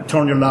 Yeah.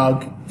 Turn your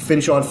log,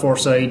 finish all four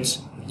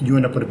sides. You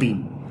end up with a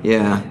beam.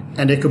 Yeah.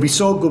 And they could be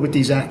so good with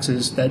these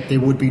axes that there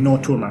would be no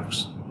tool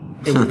marks.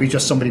 It would be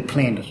just somebody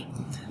planed it.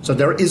 So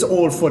there is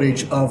old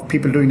footage of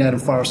people doing that in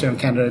forests here in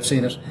Canada. I've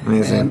seen it.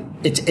 Amazing.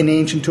 It's an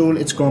ancient tool.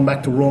 It's going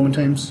back to Roman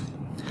times.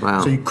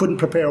 Wow. So you couldn't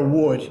prepare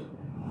wood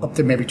up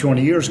to maybe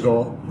 200 years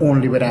ago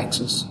only with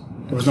axes.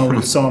 There was no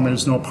real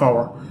sawmills, no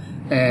power.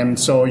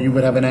 So you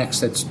would have an axe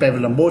that's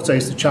beveled on both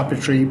sides to chop the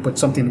tree, but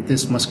something like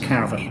this must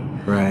carve it.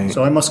 Right.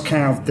 So I must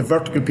carve the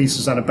vertical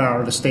pieces on a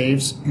barrel, the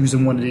staves,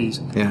 using one of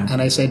these. Yeah.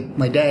 And I said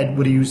my dad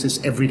would have used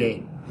this every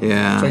day.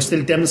 Yeah. So I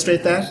still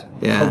demonstrate that,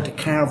 how to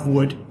carve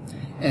wood.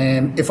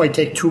 If I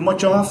take too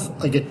much off,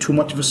 I get too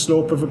much of a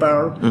slope of a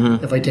barrel.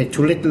 If I take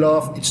too little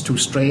off, it's too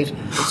straight.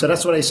 So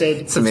that's what I said.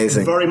 It's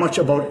amazing. Very much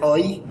about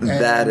eye.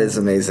 That is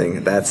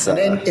amazing. That's. And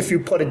then if you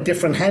put a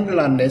different handle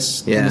on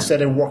this,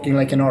 instead of working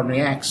like an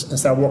ordinary axe, and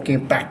start working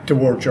it back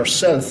towards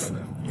yourself,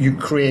 you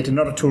create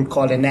another tool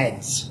called an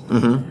adze,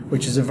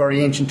 which is a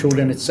very ancient tool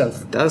in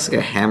itself. That's like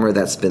a hammer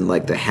that's been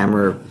the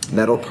hammer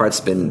metal part's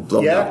been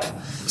blown up.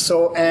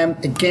 So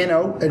again,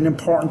 an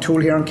important tool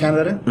here in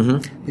Canada,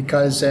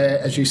 because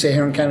as you say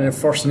here in Canada,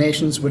 First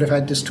Nations would have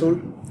had this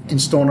tool in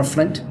stone or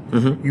flint.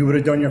 You would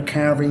have done your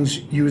carvings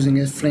using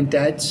a flint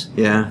adze.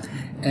 Yeah.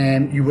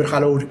 You would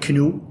hollow a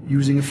canoe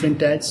using a flint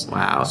adze.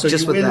 Wow. So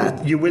just with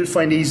that. You will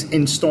find these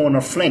in stone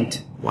or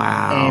flint.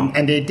 Wow.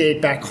 And they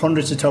date back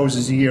hundreds of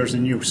thousands of years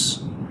in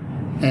use.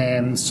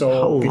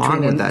 So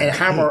between a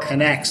hammer,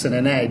 an axe, and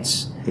an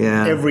adze,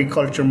 every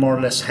culture more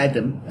or less had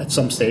them at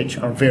some stage,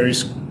 or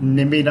various,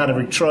 maybe not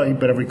every tribe,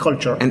 but every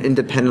culture. And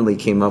independently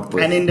came up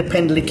with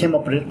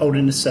it out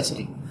of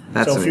necessity.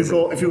 That's so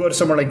amazing. if you go to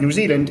somewhere like New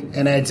Zealand,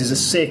 an adze is a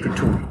sacred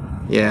tool.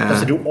 Yeah. Because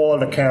they do all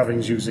the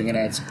carvings using an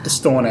adze, a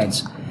stone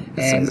adze.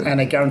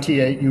 And I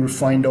guarantee you'll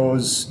find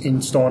those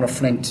in Stone or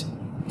Flint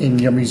in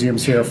your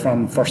museums here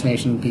from First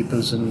Nation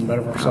peoples and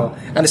whatever. So,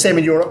 and the same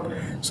in Europe.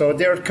 So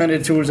they're kind of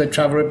the tools I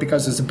travel with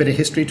because there's a bit of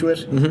history to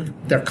it.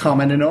 They're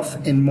common enough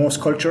in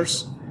most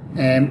cultures.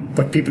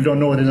 But people don't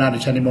know the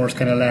knowledge anymore. It's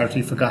kind of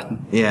largely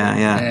forgotten.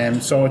 Yeah.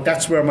 So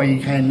that's where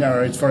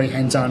it's very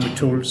hands-on with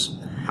tools.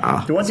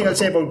 The one thing I'll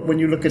say about when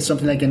you look at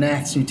something like an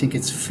axe, you think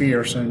it's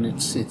fierce and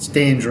it's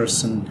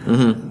dangerous,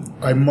 and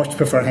I much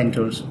prefer hand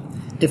tools.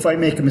 If I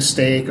make a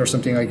mistake or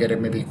something, I get it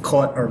maybe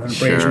cut or an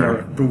abrasion or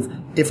a bruise.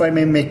 If I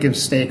may make a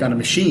mistake on a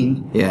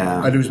machine,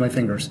 I lose my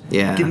fingers.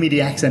 Yeah. Give me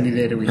the axe any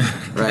day of the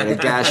week. Right, a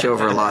gash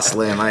over a lost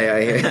limb.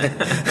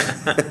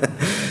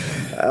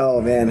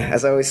 Oh man,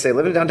 as I always say,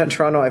 living in downtown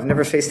Toronto, I've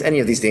never faced any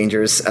of these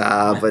dangers,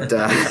 but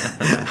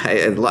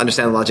I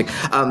understand the logic.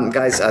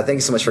 Guys, thank you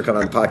so much for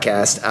coming on the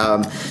podcast.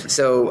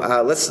 So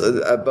let's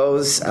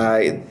Beau's.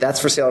 That's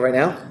for sale right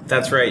now.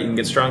 That's right. You can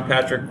get Strong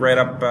Patrick right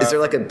up. Is there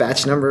like a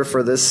batch number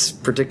for this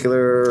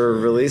particular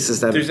release?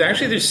 Is that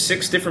there's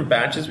 6 different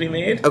batches we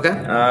made.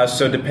 Okay.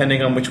 So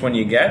depending on which one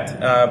you get,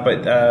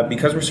 but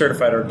because we're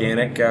certified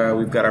organic,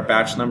 we've got our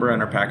batch number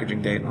and our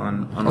packaging date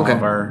on all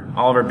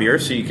of our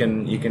beers. So you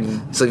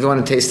can. So if you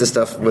want to taste the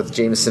stuff with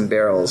Jameson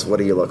barrels, what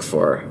do you look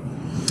for?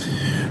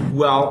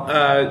 Well,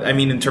 I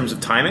mean, in terms of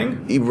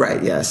timing,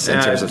 right? Yes,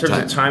 in terms of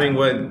timing,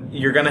 what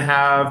you're going to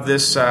have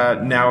this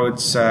now?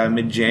 It's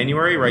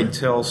mid-January, right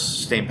till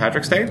St.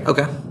 Patrick's Day.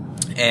 Okay.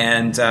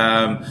 And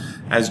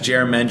as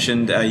Ger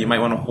mentioned, you might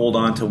want to hold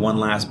on to one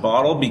last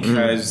bottle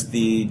because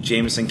the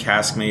Jameson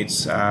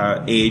Caskmates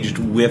aged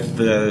with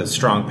the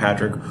Strong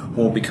Patrick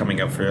won't be coming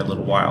out for a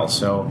little while.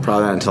 So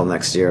probably not until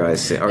next year, I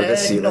see, or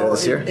this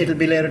year. It'll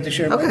be later this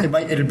year.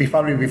 Okay. It'll be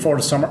probably before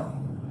the summer.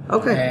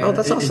 Okay.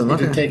 That's awesome.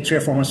 It'll take 3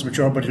 or 4 months to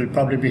mature, but it'll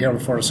probably be here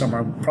before the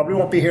summer. Probably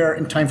won't be here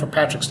in time for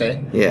Patrick's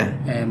Day.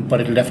 Yeah. But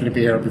it'll definitely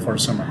be here before the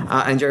summer.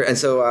 And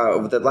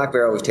so the Black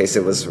Barrel we've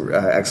tasted was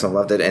excellent,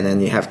 loved it. And then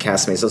you have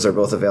Caskmates; those are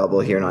both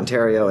available here in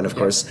Ontario. And of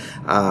course,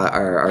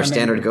 our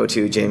standard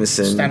go-to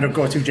Jameson. Standard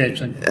go-to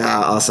Jameson.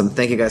 Awesome.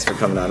 Thank you guys for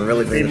coming on.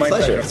 Really been a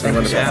pleasure. It's been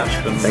wonderful.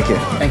 Yeah. Thank you.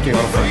 Thank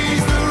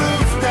you.